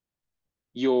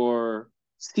 your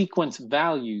sequence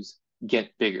values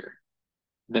get bigger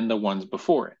than the ones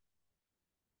before it.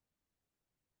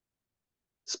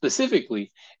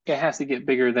 Specifically, it has to get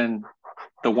bigger than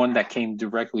the one that came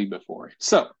directly before it.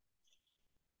 So,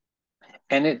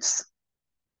 and it's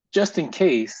just in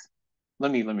case,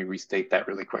 let me restate that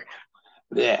really quick.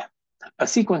 Yeah. A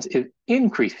sequence is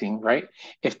increasing, right?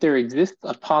 If there exists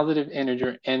a positive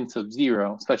integer n sub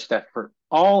 0 such that for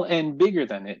all n bigger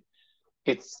than it,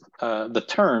 it's the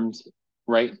terms,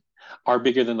 right, are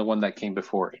bigger than the one that came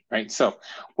before it, right? So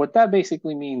what that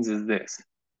basically means is this,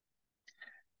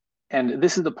 and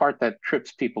this is the part that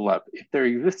trips people up. If there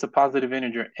exists a positive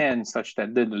integer n such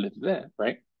that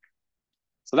right?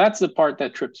 So that's the part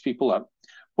that trips people up.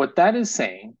 What that is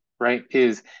saying, right,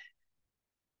 is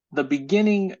the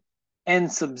beginning n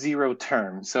sub 0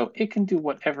 term. So it can do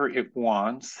whatever it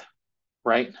wants,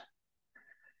 right?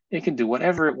 It can do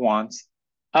whatever it wants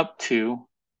up to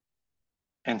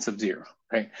n sub 0,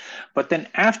 right? But then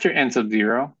after n sub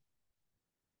 0,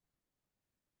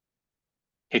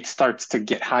 it starts to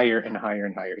get higher and higher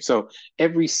and higher. So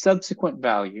every subsequent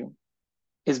value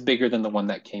is bigger than the one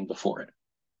that came before it.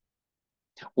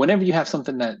 Whenever you have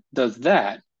something that does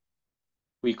that,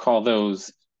 we call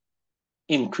those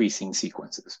increasing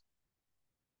sequences.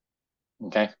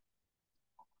 Okay?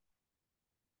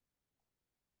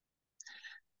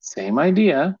 Same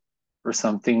idea for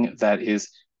something that is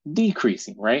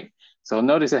decreasing, right? So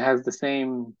notice it has the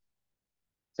same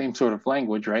sort of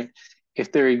language, right?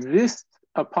 If there exists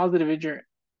a positive integer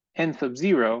n sub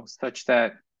 0 such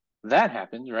that that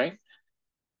happens, right?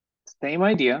 Same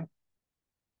idea.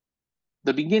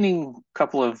 The beginning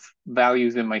couple of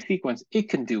values in my sequence, it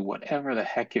can do whatever the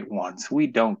heck it wants. We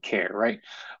don't care, right?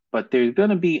 But there's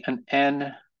going to be an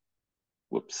n,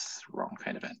 whoops, wrong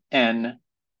kind of n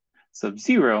sub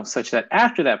 0 such that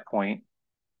after that point,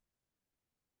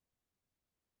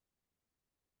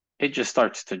 it just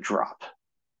starts to drop.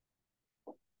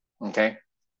 Okay?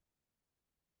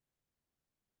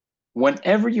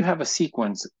 Whenever you have a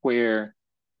sequence where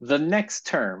the next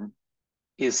term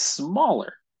is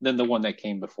smaller than the one that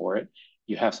came before it,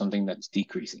 you have something that's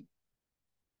decreasing.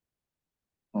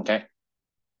 Okay?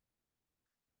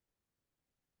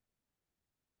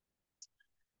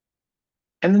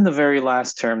 And then the very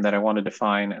last term that I want to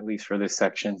define, at least for this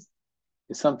section,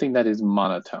 is something that is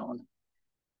monotone.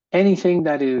 Anything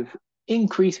that is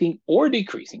increasing or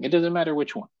decreasing, it doesn't matter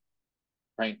which one,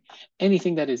 right?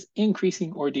 Anything that is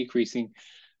increasing or decreasing,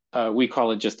 we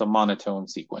call it just a monotone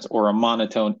sequence, or a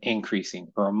monotone increasing,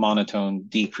 or a monotone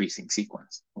decreasing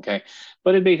sequence, okay?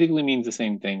 But it basically means the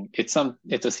same thing. It's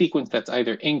a sequence that's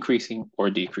either increasing or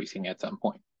decreasing at some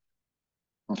point,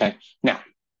 okay? Now,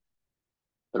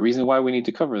 the reason why we need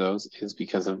to cover those is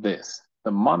because of this,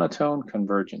 the monotone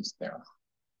convergence theorem,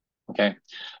 okay?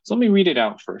 So let me read it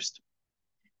out first.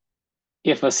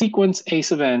 If a sequence A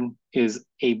sub n is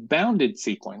a bounded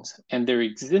sequence and there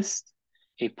exists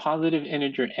a positive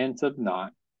integer n sub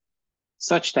naught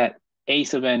such that A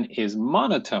sub n is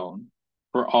monotone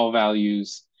for all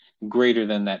values greater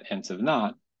than that n sub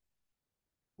naught,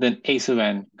 then A sub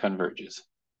n converges.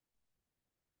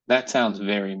 That sounds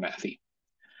very mathy.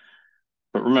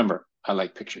 But remember, I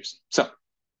like pictures. So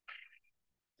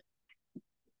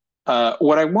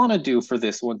what I want to do for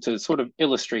this one to sort of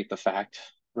illustrate the fact,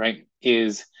 right,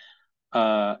 is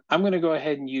I'm going to go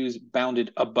ahead and use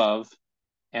bounded above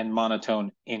and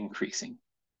monotone increasing.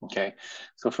 Okay,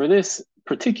 so for this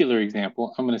particular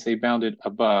example, I'm going to say bounded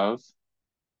above,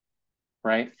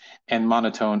 right, and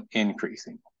monotone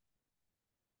increasing,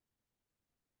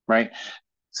 right?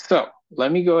 So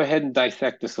let me go ahead and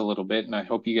dissect this a little bit, and I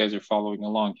hope you guys are following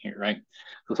along here, right?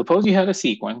 So suppose you had a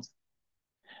sequence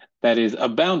that is a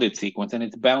bounded sequence and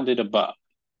it's bounded above.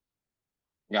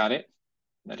 Got it?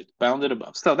 That it's bounded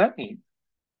above. So that means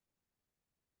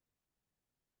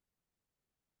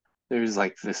there's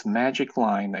like this magic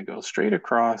line that goes straight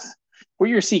across where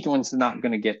your sequence is not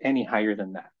going to get any higher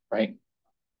than that, right?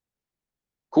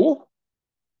 Cool?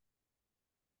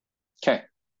 Okay.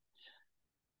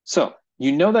 So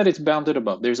you know that it's bounded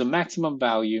above. There's a maximum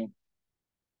value,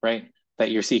 right, that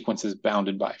your sequence is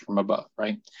bounded by from above,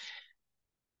 right?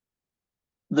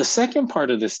 The second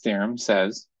part of this theorem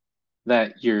says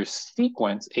that your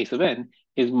sequence, A sub n,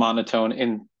 is monotone.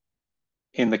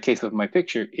 In the case of my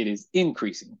picture, it is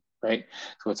increasing, right?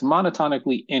 So it's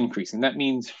monotonically increasing. That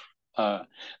means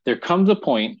there comes a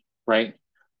point, right,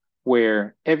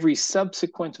 where every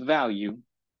subsequent value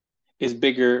is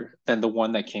bigger than the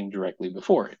one that came directly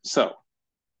before it. So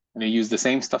I'm going to use the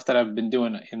same stuff that I've been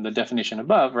doing in the definition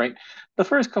above, right? The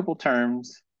first couple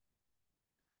terms,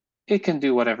 it can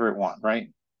do whatever it wants, right?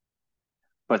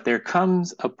 But there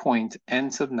comes a point, n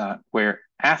sub naught, where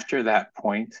after that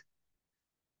point,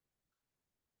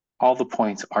 all the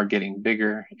points are getting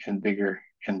bigger and bigger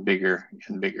and bigger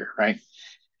and bigger, right?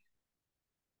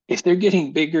 If they're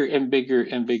getting bigger and bigger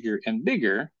and bigger and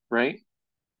bigger, right?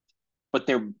 But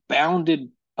they're bounded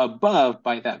above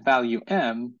by that value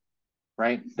m,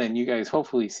 right? Then you guys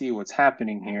hopefully see what's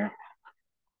happening here.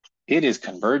 It is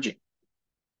converging.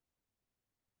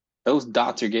 Those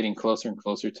dots are getting closer and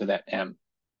closer to that m,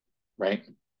 right?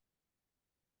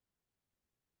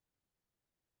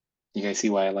 You guys see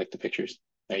why I like the pictures?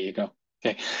 There you go.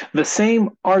 Okay. The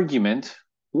same argument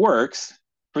works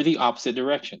for the opposite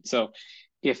direction. So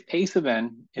if A sub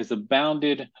n is a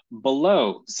bounded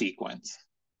below sequence,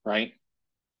 right?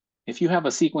 If you have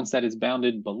a sequence that is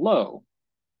bounded below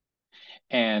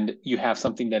and you have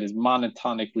something that is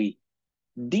monotonically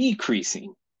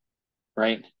decreasing,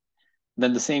 right?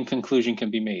 Then the same conclusion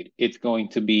can be made. It's going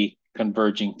to be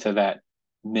converging to that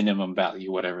minimum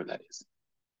value, whatever that is.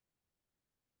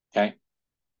 Okay.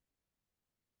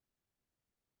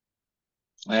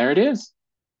 There it is.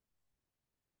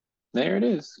 There it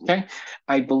is. Okay.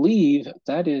 I believe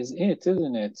that is it,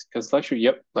 isn't it? Because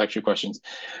lecture questions.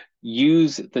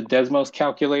 Use the Desmos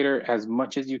calculator as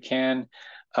much as you can.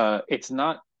 It's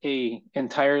not a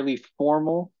entirely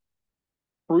formal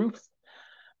proof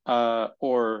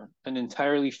or an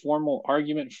entirely formal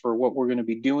argument for what we're going to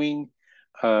be doing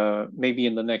maybe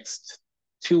in the next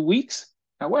 2 weeks.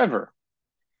 However,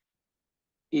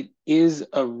 it is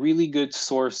a really good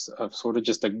source of sort of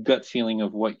just a gut feeling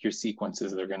of what your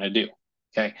sequences are going to do.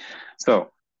 Okay.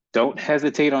 So don't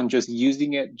hesitate on just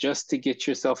using it just to get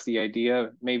yourself the idea.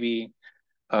 Maybe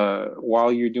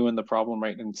while you're doing the problem,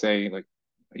 right? And say, like,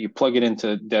 you plug it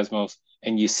into Desmos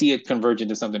and you see it converge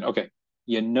into something. Okay.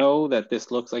 You know that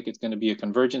this looks like it's going to be a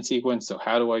convergent sequence. So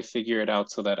how do I figure it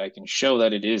out so that I can show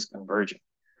that it is convergent?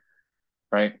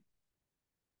 Right.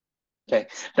 Okay.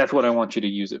 That's what I want you to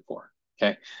use it for.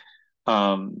 Okay.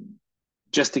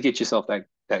 Just to get yourself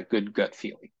that good gut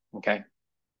feeling. Okay.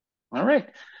 All right.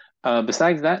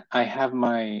 Besides that, I have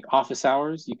my office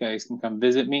hours. You guys can come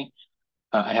visit me.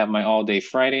 I have my all day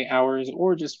Friday hours,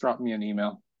 or just drop me an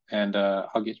email and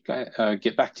I'll get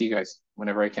back to you guys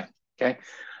whenever I can. Okay.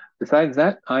 Besides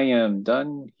that, I am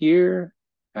done here.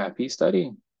 Happy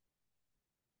studying.